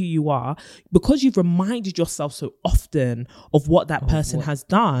affecting who you are, because you've reminded yourself so often of what that person has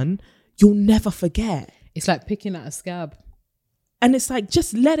done. You'll never forget. It's like picking at a scab. And it's like,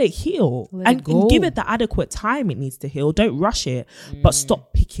 just let it heal and give it the adequate time it needs to heal. Don't rush it, but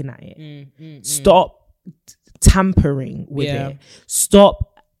stop picking at it. Stop tampering with it.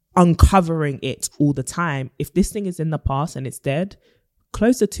 Stop uncovering it all the time. If this thing is in the past and it's dead,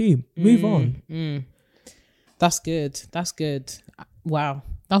 close the tomb. Move on. That's good. Wow.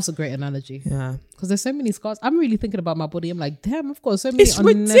 That was a great analogy. Yeah. Because there's so many scars. I'm really thinking about my body. I'm like, damn, I've got so many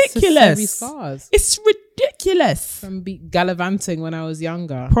unnecessary ridiculous scars. It's ridiculous. From gallivanting when I was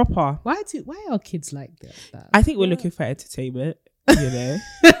younger. Proper. Why are kids like that? I think we're looking for entertainment, you know.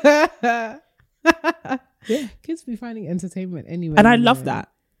 Yeah. Kids be finding entertainment anyway. And I love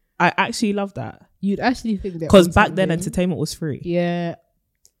that. I actually love that. You'd actually think that. Because back then entertainment was free. Yeah.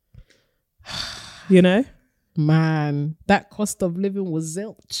 You know? Man, that cost of living was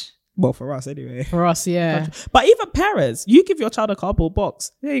zilch. Well, for us anyway. For us, yeah. But even parents, you give your child a cardboard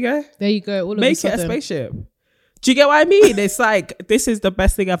box. There you go. All of Make it a spaceship. Do you get what I mean? It's like, this is the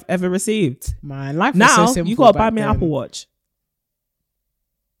best thing I've ever received. Man, life now, was so simple. You gotta buy me an Apple Watch.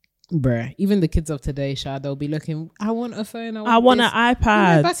 Bruh, even the kids of today, they'll be looking, I want a phone. I want an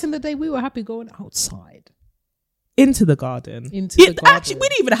iPad. You know, back in the day, we were happy going outside. Into the garden. Actually, we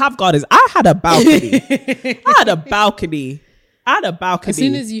didn't even have gardens. I had a balcony. I had a balcony. As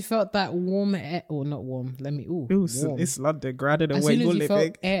soon as you felt that warm air, or not warm, warm. It's London, grounded as away. As soon as you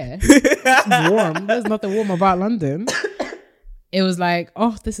felt air, it's warm. There's nothing warm about London. It was like,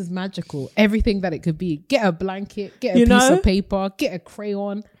 oh, this is magical. Everything that it could be. Get a blanket, get a piece of paper, get a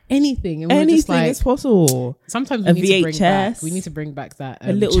crayon, anything. And anything just like, is possible. Sometimes we need to bring back that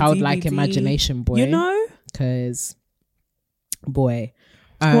a little childlike DVD. Imagination, boy. You know? Because, boy.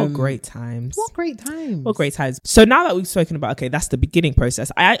 What great times. So now that we've spoken about, okay, that's the beginning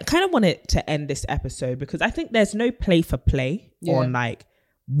process. I kind of wanted to end this episode because I think there's no play for play on like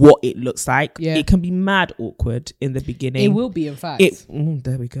what it looks like. Yeah. It can be mad awkward in the beginning. It will be, in fact.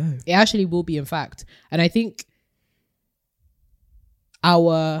 There we go. It actually will be, in fact. And I think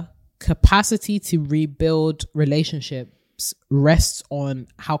our capacity to rebuild relationships rests on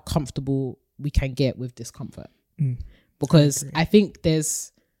how comfortable we can get with discomfort. Because I think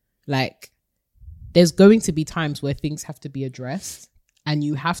there's going to be times where things have to be addressed, and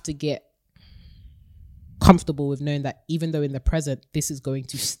you have to get comfortable with knowing that even though in the present this is going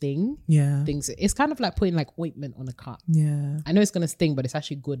to sting, it's kind of like putting like ointment on a cut. I know it's going to sting, but it's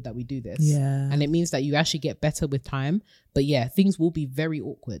actually good that we do this, and it means that you actually get better with time. But things will be very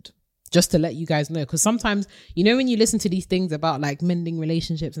awkward, just to let you guys know, because sometimes, you know, when you listen to these things about like mending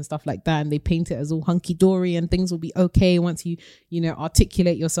relationships and stuff like that, and they paint it as all hunky-dory and things will be okay once you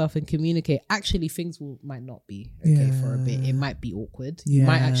articulate yourself and communicate, actually things might not be okay for a bit. It might be awkward. You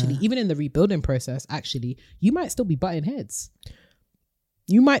might actually, even in the rebuilding process, actually you might still be butting heads.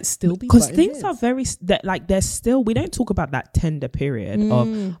 Because things are very there's still, we don't talk about that tender period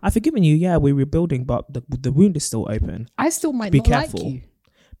of I've forgiven you, we're rebuilding, but the wound is still open. I still might be not careful. like you.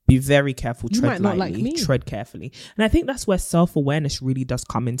 Be very careful. You Tread might not lightly. like me. Tread carefully. And I think that's where self-awareness really does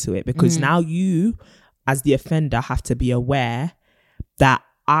come into it, because now you, as the offender, have to be aware that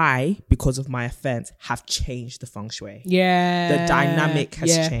I, because of my offense, have changed the feng shui. Yeah. The dynamic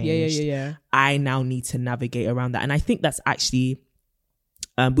has changed. Yeah. I now need to navigate around that. And I think that's actually,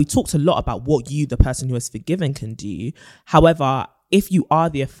 we talked a lot about what you, the person who has forgiven, can do. However, if you are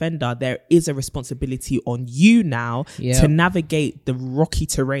the offender, there is a responsibility on you now to navigate the rocky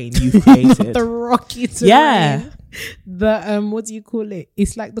terrain you've created. The rocky terrain. Yeah. The what do you call it?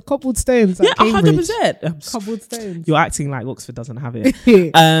 It's like the cobbled stones. At Cambridge. 100%. Cobbled stones. You're acting like Oxford doesn't have it.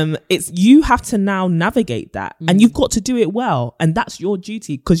 It's you have to now navigate that, and you've got to do it well, and that's your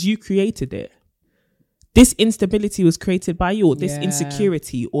duty because you created it. This instability was created by you, or this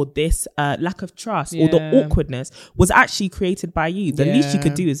insecurity, or this lack of trust, or the awkwardness was actually created by you. The least you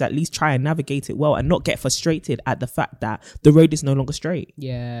could do is at least try and navigate it well and not get frustrated at the fact that the road is no longer straight.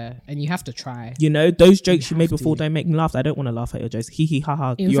 Yeah, and you have to try. You know, those jokes you made before don't make me laugh. I don't want to laugh at your jokes. Hee hee ha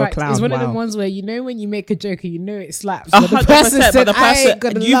ha. You're a clown. It's one of them ones where you know when you make a joke and you know it slaps. But the person said, I ain't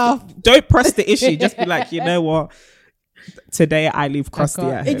gonna laugh. Don't press the issue. Just be like, you know what? Today I leave crusty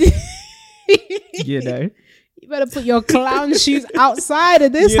at home. You know, you better put your clown shoes outside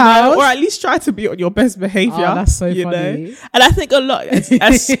of this house, or at least try to be on your best behavior. Oh, that's so you funny. Know? And I think a lot,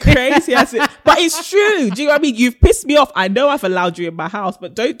 as crazy as it, but it's true. Do you know what I mean? You've pissed me off. I know I've allowed you in my house,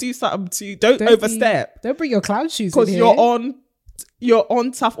 but don't do something don't overstep. Don't bring your clown shoes because you're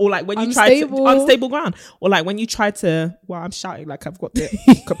on tough, or like when you try to unstable ground, or like when you try to. Well, I'm shouting like I've got the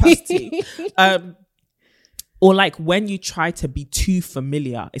capacity. Or like when you try to be too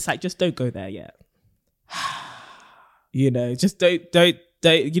familiar, it's like, just don't go there yet. You know, just don't,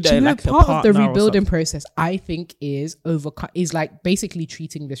 you know, like part of the rebuilding process, I think, is like basically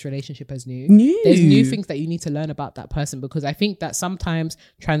treating this relationship as new. There's new things that you need to learn about that person, because I think that sometimes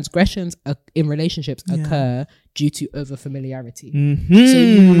transgressions in relationships occur due to over familiarity. So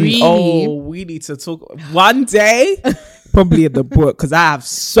you we need to talk one day, probably in the book, because I have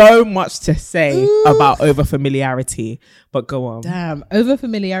so much to say about over familiarity. But go on. Damn, over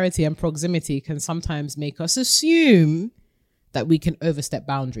familiarity and proximity can sometimes make us assume that we can overstep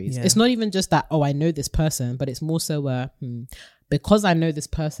boundaries. It's not even just that, I know this person, but it's more so because I know this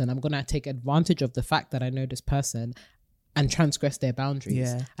person, I'm gonna take advantage of the fact that I know this person and transgress their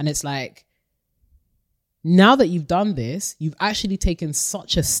boundaries. And it's like, now that you've done this, you've actually taken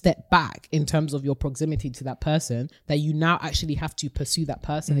such a step back in terms of your proximity to that person that you now actually have to pursue that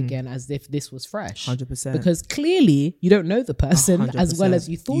person again as if this was fresh. 100%. Because clearly you don't know the person 100%. As well as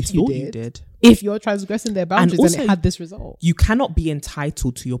you thought you did. If you're transgressing their boundaries, and also, it had this result. You cannot be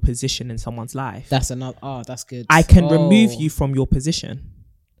entitled to your position in someone's life. That's another. Oh, that's good. I can remove you from your position.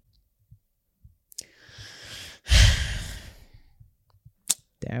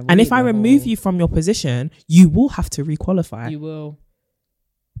 And if I remove you from your position, you will have to requalify. You will.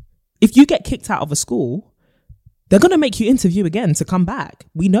 If you get kicked out of a school, they're going to make you interview again to come back.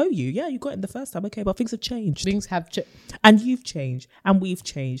 We know you. Yeah, you got in the first time. Okay, but things have changed. Things have changed. And you've changed. And we've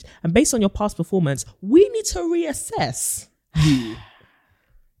changed. And based on your past performance, we need to reassess you.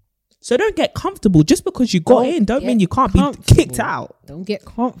 So don't get comfortable. Just because you got in, don't mean you can't be kicked out. Don't get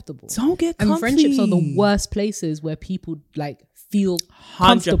comfortable. Don't get comfy. And friendships are the worst places where people like feel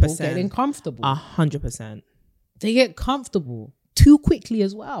comfortable getting comfortable. 100%. They get comfortable too quickly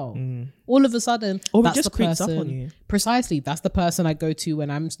as well. All of a sudden, or that's it just the creeps person. Up on you. Precisely, that's the person I go to when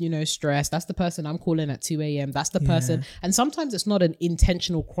I'm, stressed. That's the person I'm calling at 2 a.m. That's the person. And sometimes it's not an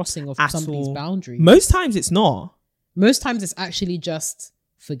intentional crossing of somebody's boundary. Most times it's not. Most times it's actually just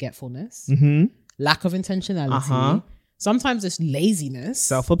forgetfulness, lack of intentionality. Sometimes it's laziness,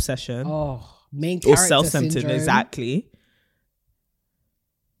 self-obsession, main character or self-centered syndrome. Exactly.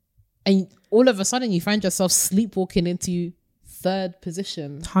 And all of a sudden you find yourself sleepwalking into third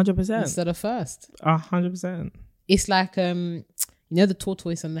position 100% instead of first. 100%. It's like the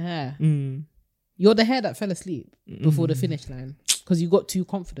tortoise and the hare. You're the hare that fell asleep before the finish line because you got too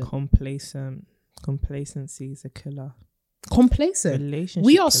confident. Complacency is a killer. Complacent.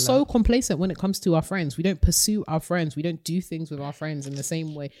 We are so complacent when it comes to our friends. We don't pursue our friends. We don't do things with our friends in the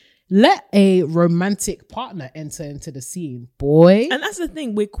same way. Let a romantic partner enter into the scene, boy. And that's the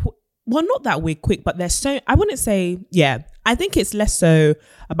thing. Not that we're quick, but there's so, I wouldn't say, I think it's less so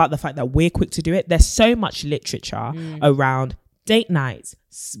about the fact that we're quick to do it. There's so much literature around date nights,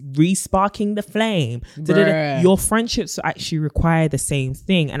 re-sparking the flame. Your friendships actually require the same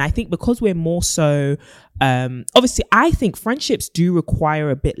thing. And I think because we're more so, obviously, I think friendships do require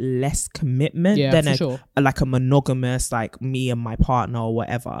a bit less commitment than like a monogamous, like me and my partner or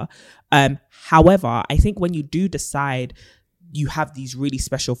whatever. However, I think when you do decide you have these really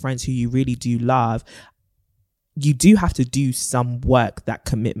special friends who you really do love, you do have to do some work that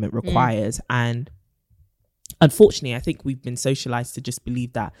commitment requires. And unfortunately, I think we've been socialized to just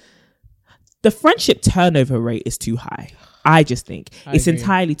believe that the friendship turnover rate is too high. I just think it's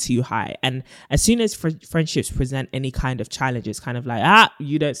entirely too high. And as soon as friendships present any kind of challenge, it's kind of like,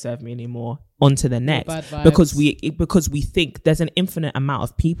 you don't serve me anymore, on to the next. Because we think there's an infinite amount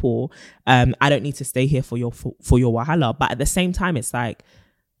of people. I don't need to stay here for your wahala. But at the same time, it's like,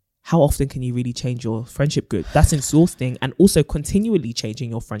 how often can you really change your friendship group? That's exhausting. And also continually changing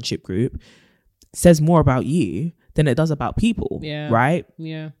your friendship group says more about you than it does about people. Yeah. Right?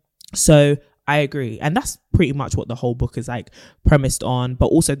 Yeah. So I agree. And that's pretty much what the whole book is like premised on, but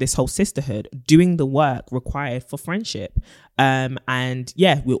also this whole sisterhood, doing the work required for friendship. And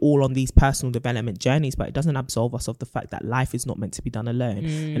yeah, we're all on these personal development journeys, but it doesn't absolve us of the fact that life is not meant to be done alone.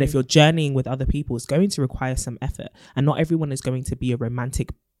 And if you're journeying with other people, it's going to require some effort. And not everyone is going to be a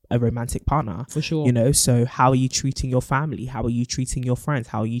romantic partner, for sure. You know, so how are you treating your family? How are you treating your friends?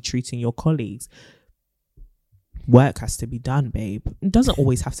 How are you treating your colleagues? Work has to be done, babe. It doesn't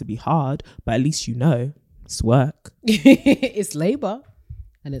always have to be hard, but at least you know it's work. It's labor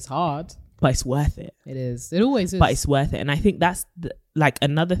and it's hard, but it's worth it. It is. It always is. But it's worth it. And I think that's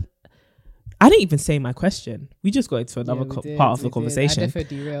another. I didn't even say my question. We just got into another part of the conversation. I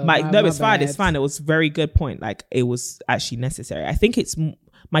definitely derailed. It's fine. It's fine. It was a very good point. Like, it was actually necessary. I think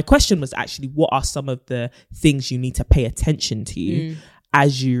my question was actually, what are some of the things you need to pay attention to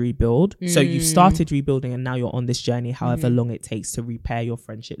as you rebuild? So you've started rebuilding and now you're on this journey, however long it takes to repair your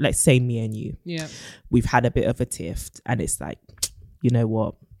friendship. Let's say me and you. Yeah. We've had a bit of a tiff and it's like, you know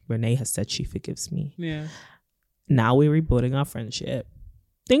what? Renee has said she forgives me. Yeah. Now we're rebuilding our friendship.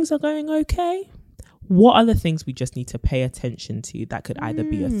 Things are going okay. What are the things we just need to pay attention to that could either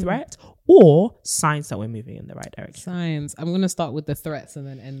be a threat or signs that we're moving in the right direction? Signs. I'm going to start with the threats and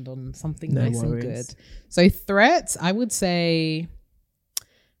then end on something nice and good. So threats, I would say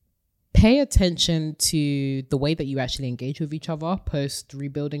pay attention to the way that you actually engage with each other post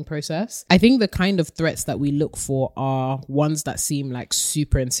rebuilding process. I think the kind of threats that we look for are ones that seem like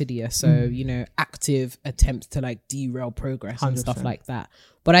super insidious. So, you know, active attempts to like derail progress 100%. And stuff like that.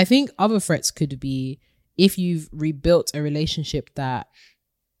 But I think other threats could be if you've rebuilt a relationship that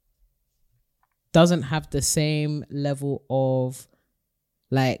doesn't have the same level of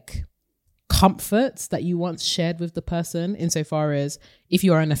like comforts that you once shared with the person, insofar as if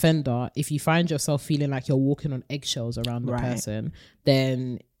you are an offender, if you find yourself feeling like you're walking on eggshells around the person,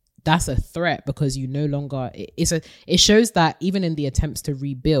 then that's a threat, because you no longer, it shows that even in the attempts to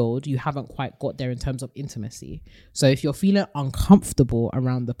rebuild, you haven't quite got there in terms of intimacy. So if you're feeling uncomfortable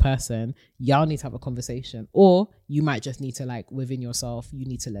around the person, y'all need to have a conversation, or you might just need to, like, within yourself, you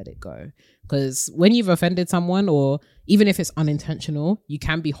need to let it go. Because when you've offended someone, or even if it's unintentional, you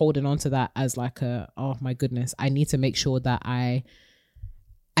can be holding on to that as like oh my goodness, I need to make sure that I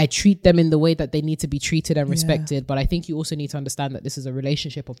treat them in the way that they need to be treated and respected. But I think you also need to understand that this is a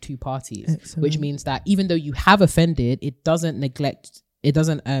relationship of two parties. Excellent. Which means that even though you have offended, it doesn't neglect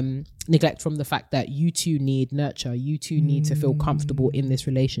from the fact that you two need nurture, you two need to feel comfortable in this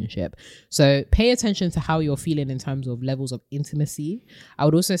relationship. So pay attention to how you're feeling in terms of levels of intimacy. I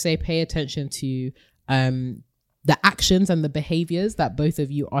would also say pay attention to the actions and the behaviors that both of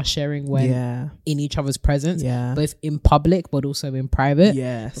you are sharing when in each other's presence, both in public but also in private.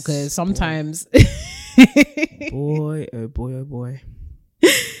 Yes, because sometimes boy, oh boy,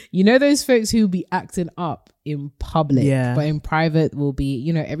 you know those folks who be acting up in public, but in private will be,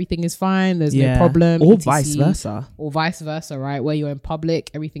 you know, everything is fine, there's no problem, or etc. vice versa, right? Where you're in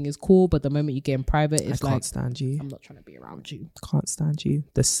public, everything is cool, but the moment you get in private, it's like, I can't stand you. I'm not trying to be around you. Can't stand you.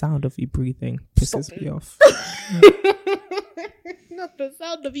 The sound of you breathing pisses me off. Not the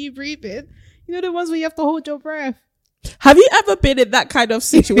sound of you breathing. You know the ones where you have to hold your breath. Have you ever been in that kind of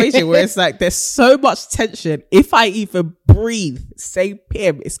situation where it's like there's so much tension? If I even breathe, say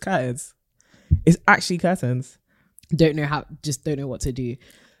Pim, it's curtains. It's actually curtains. Don't know what to do.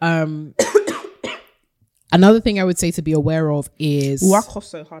 Another thing I would say to be aware of is... I coughed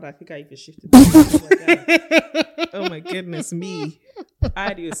so hard, I think I even shifted. Oh my goodness me.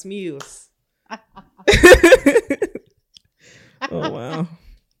 Adios meals. Oh wow.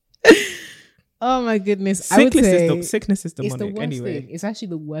 Oh my goodness. Sickness is demonic. It's the worst anyway. thing. It's actually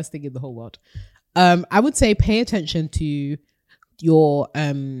the worst thing in the whole world. I would say pay attention to your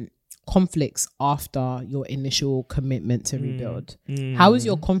conflicts after your initial commitment to rebuild? How is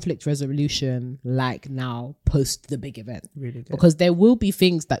your conflict resolution like now post the big event? Really good. Because there will be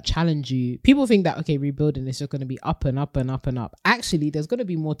things that challenge you. People think that, okay, rebuilding is just going to be up and up and up and up. Actually, there's going to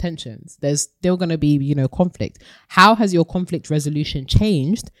be more tensions. There's still going to be, conflict. How has your conflict resolution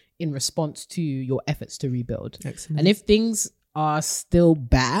changed in response to your efforts to rebuild? Excellent. And if things are still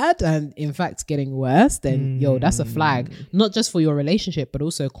bad and in fact getting worse, then that's a flag, not just for your relationship but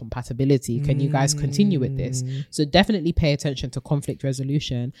also compatibility. Can you guys continue with this? So definitely pay attention to conflict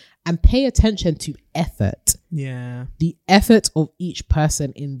resolution and pay attention to effort. The effort of each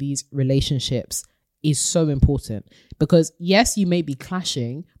person in these relationships is so important, because yes, you may be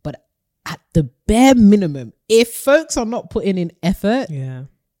clashing, but at the bare minimum, if folks are not putting in effort,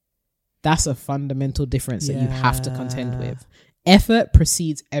 that's a fundamental difference that you have to contend with. Effort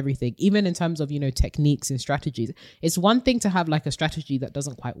precedes everything, even in terms of, techniques and strategies. It's one thing to have like a strategy that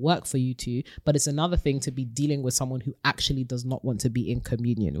doesn't quite work for you two, but it's another thing to be dealing with someone who actually does not want to be in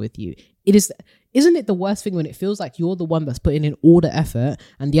communion with you. Isn't it the worst thing when it feels like you're the one that's putting in all the effort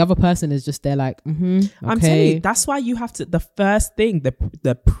and the other person is just there like, okay. I'm telling you, that's why you have to, the first thing,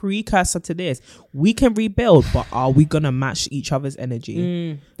 the precursor to this, we can rebuild, but are we going to match each other's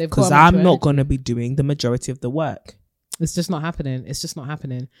energy? Because I'm not going to be doing the majority of the work. It's just not happening.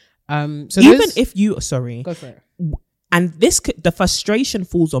 So even if you, go for it. And the frustration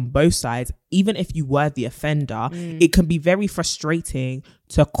falls on both sides. Even if you were the offender, it can be very frustrating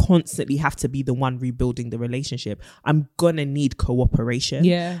to constantly have to be the one rebuilding the relationship. I'm gonna need cooperation.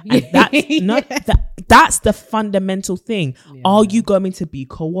 And that's the fundamental thing. Are you going to be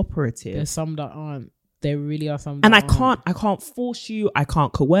cooperative? There's some that aren't. There really are some. And I can't force you. I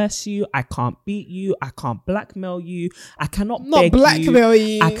can't coerce you. I can't beat you. I can't blackmail you. I cannot blackmail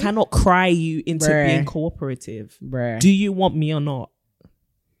you. I cannot cry you into being cooperative. Do you want me or not?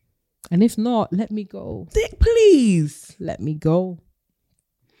 And if not, let me go. Please. Let me go.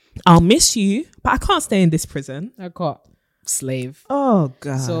 I'll miss you, but I can't stay in this prison. I can't. Slave. Oh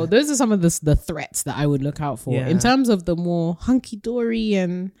God. So those are some of the threats that I would look out for in terms of the more hunky-dory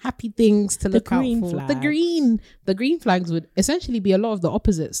and happy things to look out for. The green flags would essentially be a lot of the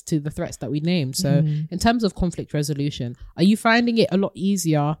opposites to the threats that we named. So in terms of conflict resolution, are you finding it a lot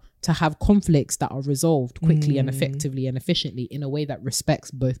easier to have conflicts that are resolved quickly and effectively and efficiently in a way that respects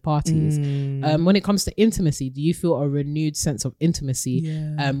both parties? When it comes to intimacy, do you feel a renewed sense of intimacy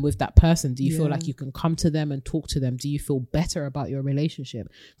with that person? Do you feel like you can come to them and talk to them? Do you feel better about your relationship?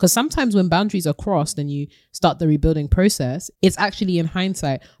 Because sometimes when boundaries are crossed and you start the rebuilding process, it's actually in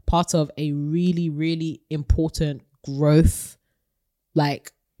hindsight part of a really, really important growth,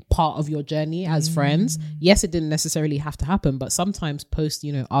 like part of your journey as friends. Yes, it didn't necessarily have to happen, but sometimes post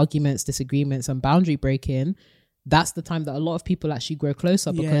arguments, disagreements and boundary breaking, that's the time that a lot of people actually grow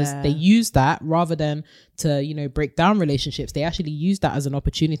closer, because they use that rather than to break down relationships. They actually use that as an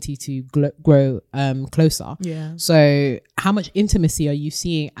opportunity to grow closer. So how much intimacy are you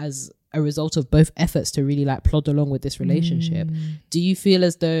seeing as a result of both efforts to really like plod along with this relationship? Do you feel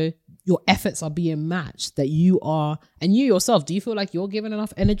as though your efforts are being matched, that you are, and you yourself, do you feel like you're giving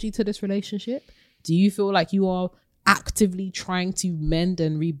enough energy to this relationship? Do you feel like you are actively trying to mend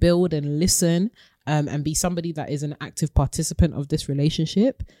and rebuild and listen and be somebody that is an active participant of this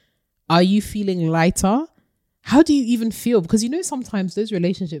relationship? Are you feeling lighter? How do you even feel? Because sometimes those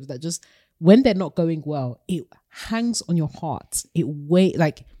relationships that just, when they're not going well, it hangs on your heart.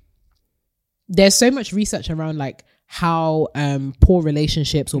 There's so much research around like how poor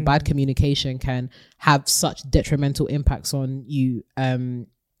relationships or bad communication can have such detrimental impacts on you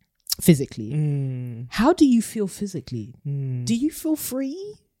physically. How do you feel physically? Do you feel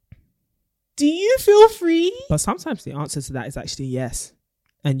free? But sometimes the answer to that is actually yes.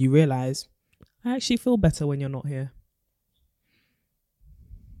 And you realize, I actually feel better when you're not here.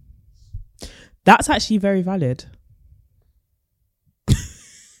 That's actually very valid.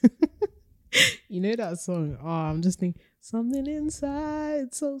 That song? Oh, I'm just thinking, something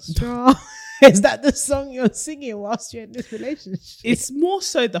inside so strong. Is that the song you're singing whilst you're in this relationship? It's more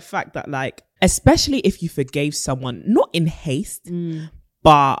so the fact that, like, especially if you forgave someone, not in haste,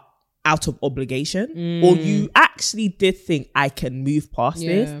 but out of obligation, or you actually did think, I can move past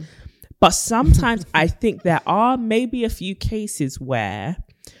this. But sometimes I think there are maybe a few cases where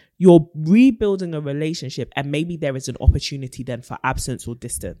you're rebuilding a relationship and maybe there is an opportunity then for absence or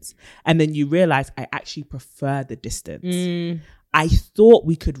distance. And then you realize, I actually prefer the distance. I thought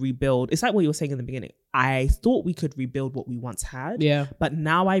we could rebuild. It's like what you were saying in the beginning. I thought we could rebuild what we once had. But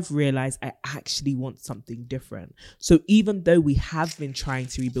now I've realized I actually want something different. So even though we have been trying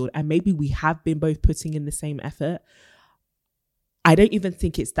to rebuild and maybe we have been both putting in the same effort, I don't even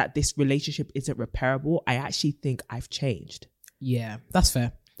think it's that this relationship isn't repairable. I actually think I've changed. Yeah, that's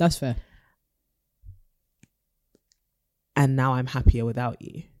fair. That's fair. And now I'm happier without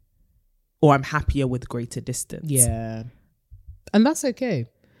you. Or I'm happier with greater distance. Yeah. And that's okay.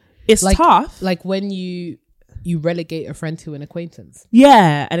 It's tough. Like when you relegate a friend to an acquaintance.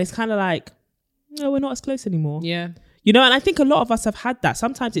 Yeah. And it's kind of like, no, we're not as close anymore. Yeah. You know, and I think a lot of us have had that.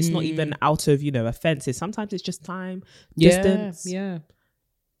 Sometimes it's not even out of, offenses. Sometimes it's just time, distance. Yeah.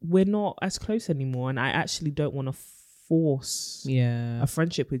 We're not as close anymore. And I actually don't want to force a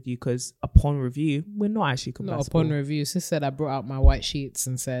friendship with you because upon review, we're not actually compatible. Not upon review. Sis said I brought out my white sheets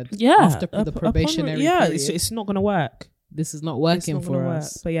and said, yeah, after the probationary period, it's not going to work. This is not working for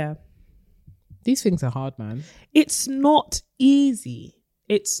us. But yeah. These things are hard, man. It's not easy.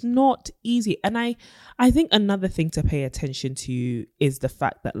 It's not easy. And I think another thing to pay attention to is the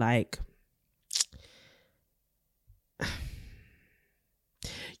fact that like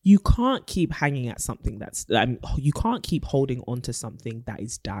you can't keep hanging at something you can't keep holding on to something that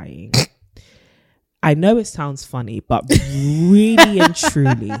is dying. I know it sounds funny, but really and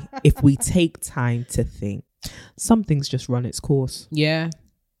truly, if we take time to think, something's just run its course. Yeah.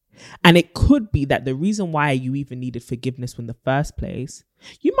 And it could be that the reason why you even needed forgiveness in the first place,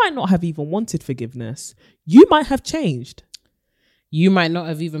 you might not have even wanted forgiveness. You might have changed. You might not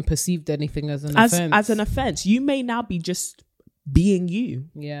have even perceived anything as an offense. As an offense. You may now be just being you.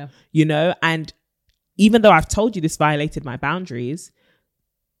 Yeah. And even though I've told you this violated my boundaries,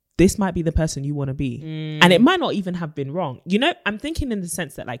 this might be the person you want to be. And it might not even have been wrong. I'm thinking in the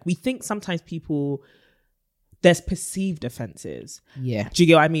sense that like we think sometimes there's perceived offenses. Yeah. Do you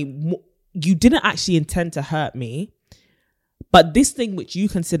get what I mean? You didn't actually intend to hurt me, but this thing which you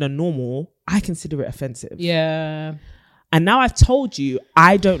consider normal, I consider it offensive. Yeah. And now I've told you,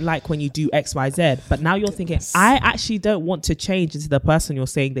 I don't like when you do X, Y, Z, but now you're thinking, I actually don't want to change into the person you're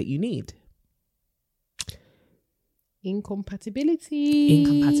saying that you need.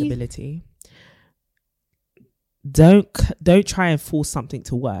 Incompatibility. Don't try and force something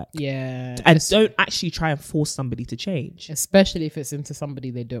to work. Yeah. And don't actually try and force somebody to change. Especially if it's into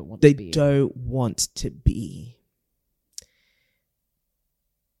somebody they don't want to be. They don't want to be.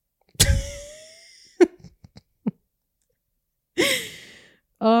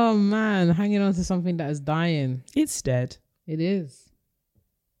 Oh man, hanging on to something that is dying. It's dead. It is.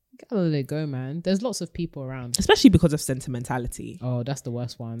 Gotta let it go, man. There's lots of people around. Especially because of sentimentality. Oh, that's the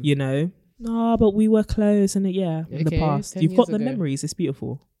worst one. No, but we were close in the past. You've got the memories. It's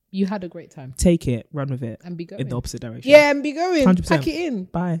beautiful. You had a great time. Take it, run with it. And be going. In the opposite direction. Yeah, and be going. 100%. Pack it in.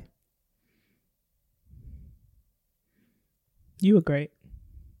 Bye. You were great.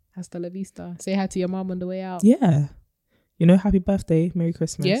 Hasta la vista. Say hi to your mom on the way out. Yeah. Happy birthday. Merry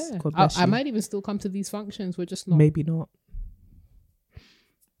Christmas. Yeah. God bless you. I might even still come to these functions. We're just not. Maybe not.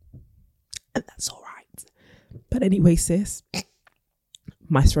 And that's all right. But anyway, sis,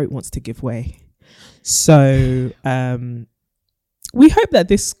 my throat wants to give way. So we hope that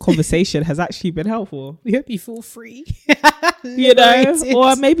this conversation has actually been helpful. We hope you feel free.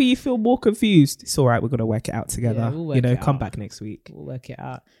 Or maybe you feel more confused. It's all right. We're going to work it out together. Yeah, we'll work it come out. back next week. We'll work it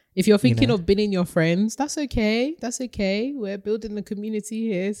out. If you're thinking of binning your friends, that's okay. That's okay. We're building the community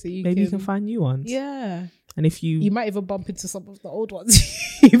here. So you can find new ones. Yeah. And if you might even bump into some of the old ones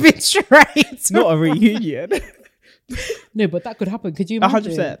you've been trying to. Not a reunion. No, but that could happen. Could you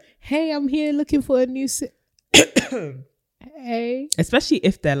imagine? 100%. Hey, I'm here looking for a new Hey. Especially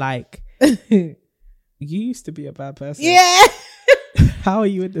if they're like, you used to be a bad person. Yeah. How are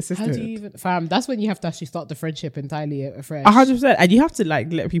you in the sisterhood? How do you even, fam? That's when you have to actually start the friendship entirely afresh. 100%. And you have to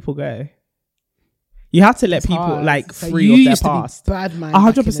like let people go. You have to let people hard. like So free you of their used to be past. bad man.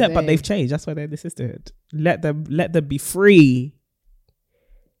 100%. But they've changed. That's why they're in the sisterhood. Let them be free.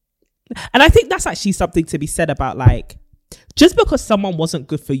 And I think that's actually something to be said about like, just because someone wasn't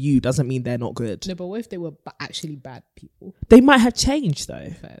good for you doesn't mean they're not good. No, but what if they were actually bad people? They might have changed though.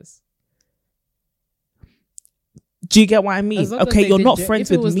 Fairs. Do you get what I mean? Okay, you're not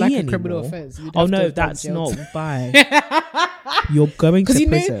friends with me like anymore. Criminal offense, Oh no, that's not bye. You're going to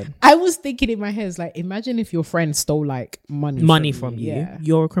prison. I was thinking in my head, it's like, imagine if your friend stole like money from you. Yeah.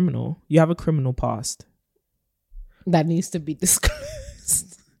 You're a criminal. You have a criminal past. That needs to be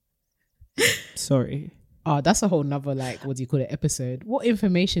disclosed. Sorry. Oh, that's a whole nother like, what do you call it, episode? What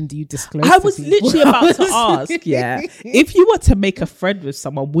information do you disclose? I was literally about to ask, yeah. If you were to make a friend with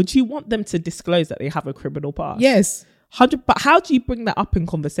someone, would you want them to disclose that they have a criminal past? Yes. 100. But how do you bring that up in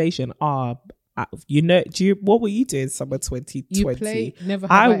conversation? What were you doing summer 2020? You play Never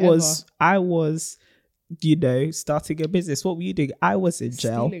Have I was, starting a business. What were you doing? I was in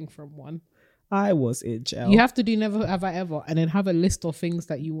jail. Stealing from one. I was in jail. You have to do never have I ever and then have a list of things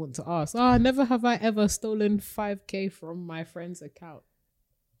that you want to ask. Never have I ever stolen 5k from my friend's account.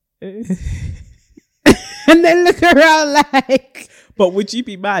 And then look around like. But would you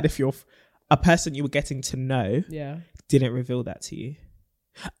be mad if a person you were getting to know didn't reveal that to you?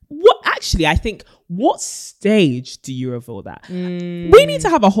 I think, what stage do you reveal that? We need to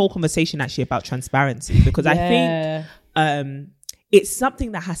have a whole conversation actually about transparency, because I think it's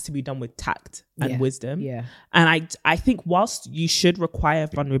something that has to be done with tact and wisdom. Yeah. And I think whilst you should require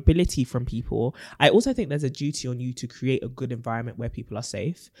vulnerability from people, I also think there's a duty on you to create a good environment where people are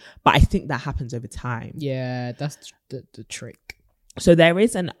safe. But I think that happens over time. Yeah, that's the trick. So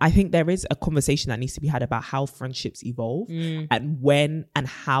I think there is a conversation that needs to be had about how friendships evolve and when and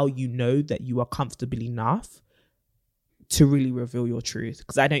how you know that you are comfortable enough to really reveal your truth.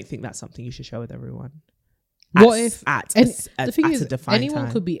 Because I don't think that's something you should share with everyone. The thing is,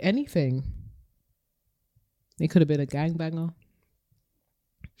 anyone could be anything. They could have been a gangbanger,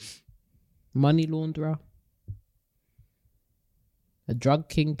 money launderer, a drug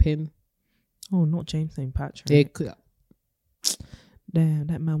kingpin. Oh, not James St. Patrick. They could. Damn,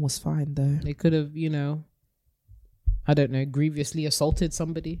 that man was fine though. They could have, I don't know, grievously assaulted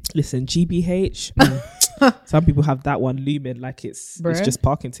somebody. Listen, GBH. Some people have that one looming like it's just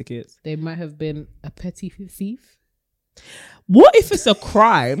parking tickets. They might have been a petty thief. What if it's a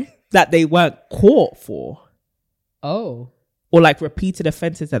crime that they weren't caught for? Oh. Or like repeated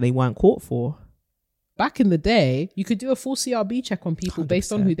offences that they weren't caught for? Back in the day, you could do a full CRB check on people 100%.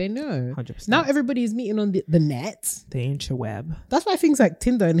 Based on who they know. 100%. Now everybody is meeting on the net. The interweb. That's why things like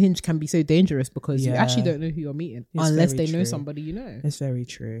Tinder and Hinge can be so dangerous, because you actually don't know who you're meeting unless they know somebody you know. It's very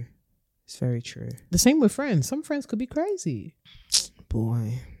true. It's very true. The same with friends. Some friends could be crazy.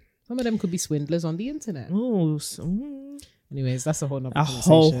 Boy. Some of them could be swindlers on the internet. Oh, anyways, that's a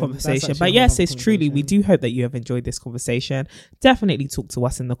whole conversation. But yes, it's truly, we do hope that you have enjoyed this conversation. Definitely talk to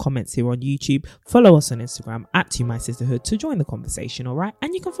us in the comments here on YouTube. Follow us on Instagram at To My Sisterhood to join the conversation, all right?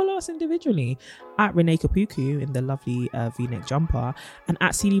 And you can follow us individually at Renee Kapuku in the lovely V-neck jumper, and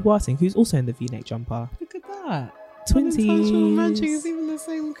at CD Boateng, who's also in the V-neck jumper. Look at that. Twinsies. Is even the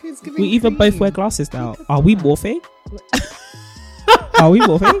same kids. We even both wear glasses now. Are we morphing? Are we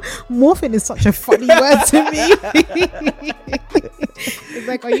morphing? Morphing is such a funny word to me. It's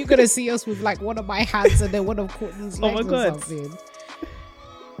like, are you gonna see us with like one of my hands and then one of Courtney's legs or something?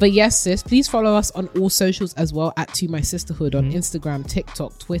 But yes, sis, please follow us on all socials as well at To My Sisterhood on Instagram,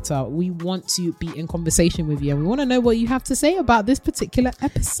 TikTok, Twitter. We want to be in conversation with you and we want to know what you have to say about this particular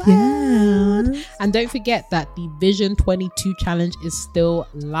episode. Yeah. And don't forget that the Vision 22 challenge is still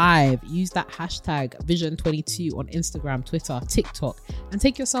live. Use that hashtag Vision22 on Instagram, Twitter, TikTok, and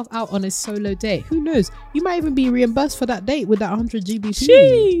take yourself out on a solo date. Who knows? You might even be reimbursed for that date with that 100 GBP.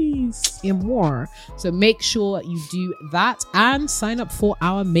 Jeez. And more. So make sure you do that and sign up for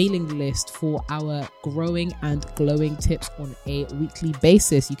our mailing list for our growing and glowing tips on a weekly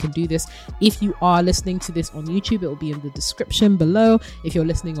basis. You can do this if you are listening to this on YouTube. It will be in the description below. If you're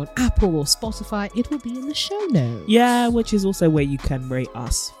listening on Apple or Spotify, it will be in the show notes. Yeah, which is also where you can rate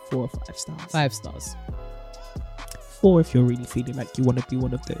us 4 or 5 stars. 5 stars. Or if you're really feeling like you want to be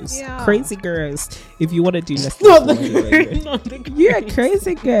one of those crazy girls, if you want to do less you're a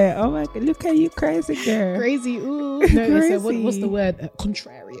crazy girl. Oh my god, look at you, crazy girl. Crazy, ooh. No, crazy. What's the word?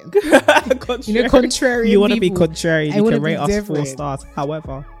 Contrarian. Contrarian. You know, contrarian. You want to be contrarian, you can rate us different. 4 stars.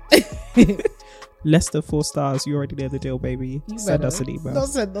 However, less than 4 stars, you already know the deal, baby. Send us an email.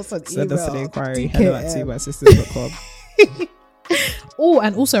 Send us an inquiry. hello@tomysisters.com. Oh,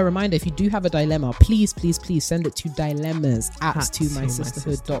 and also a reminder, if you do have a dilemma, please send it to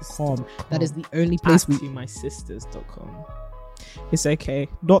dilemmas@tomysisterhood.com. That is the only place tomysisters.com. It's okay,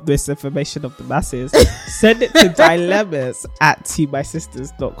 not this information of the masses. Send it to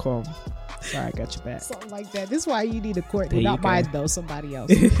dilemmas@tomysisters.com. Sorry, I got your back. Something like that. This is why you need a Courtney, not mine though, somebody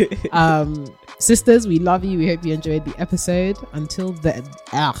else. Sisters, we love you. We hope you enjoyed the episode. Until then,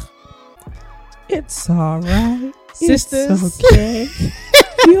 it's alright. Sisters, it's okay.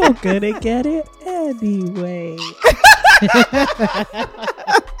 You're gonna get it anyway.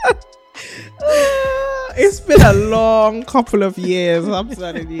 It's been a long couple of years, I'm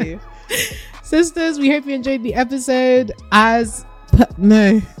telling you. Sisters, we hope you enjoyed the episode.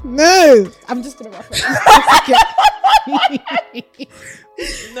 No, I'm just gonna wrap it up.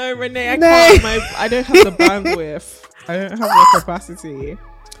 No, Renee, I can't. I don't have the bandwidth. I don't have the capacity.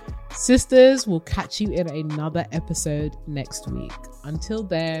 Sisters, we'll catch you in another episode next week. Until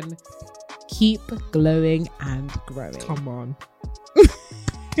then, keep glowing and growing. Come on.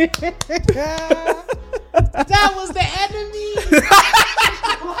 That was the enemy.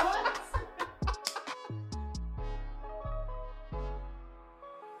 What?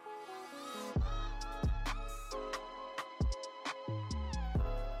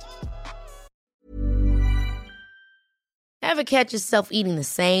 Ever catch yourself eating the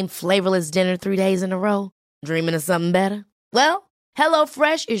same flavorless dinner 3 days in a row? Dreaming of something better? Well,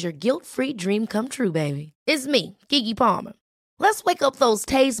 HelloFresh is your guilt-free dream come true, baby. It's me, Keke Palmer. Let's wake up those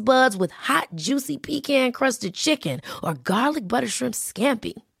taste buds with hot, juicy pecan-crusted chicken or garlic butter shrimp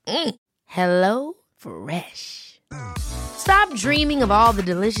scampi. Hello Fresh. Stop dreaming of all the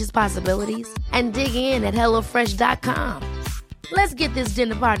delicious possibilities and dig in at HelloFresh.com. Let's get this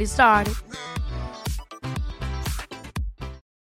dinner party started.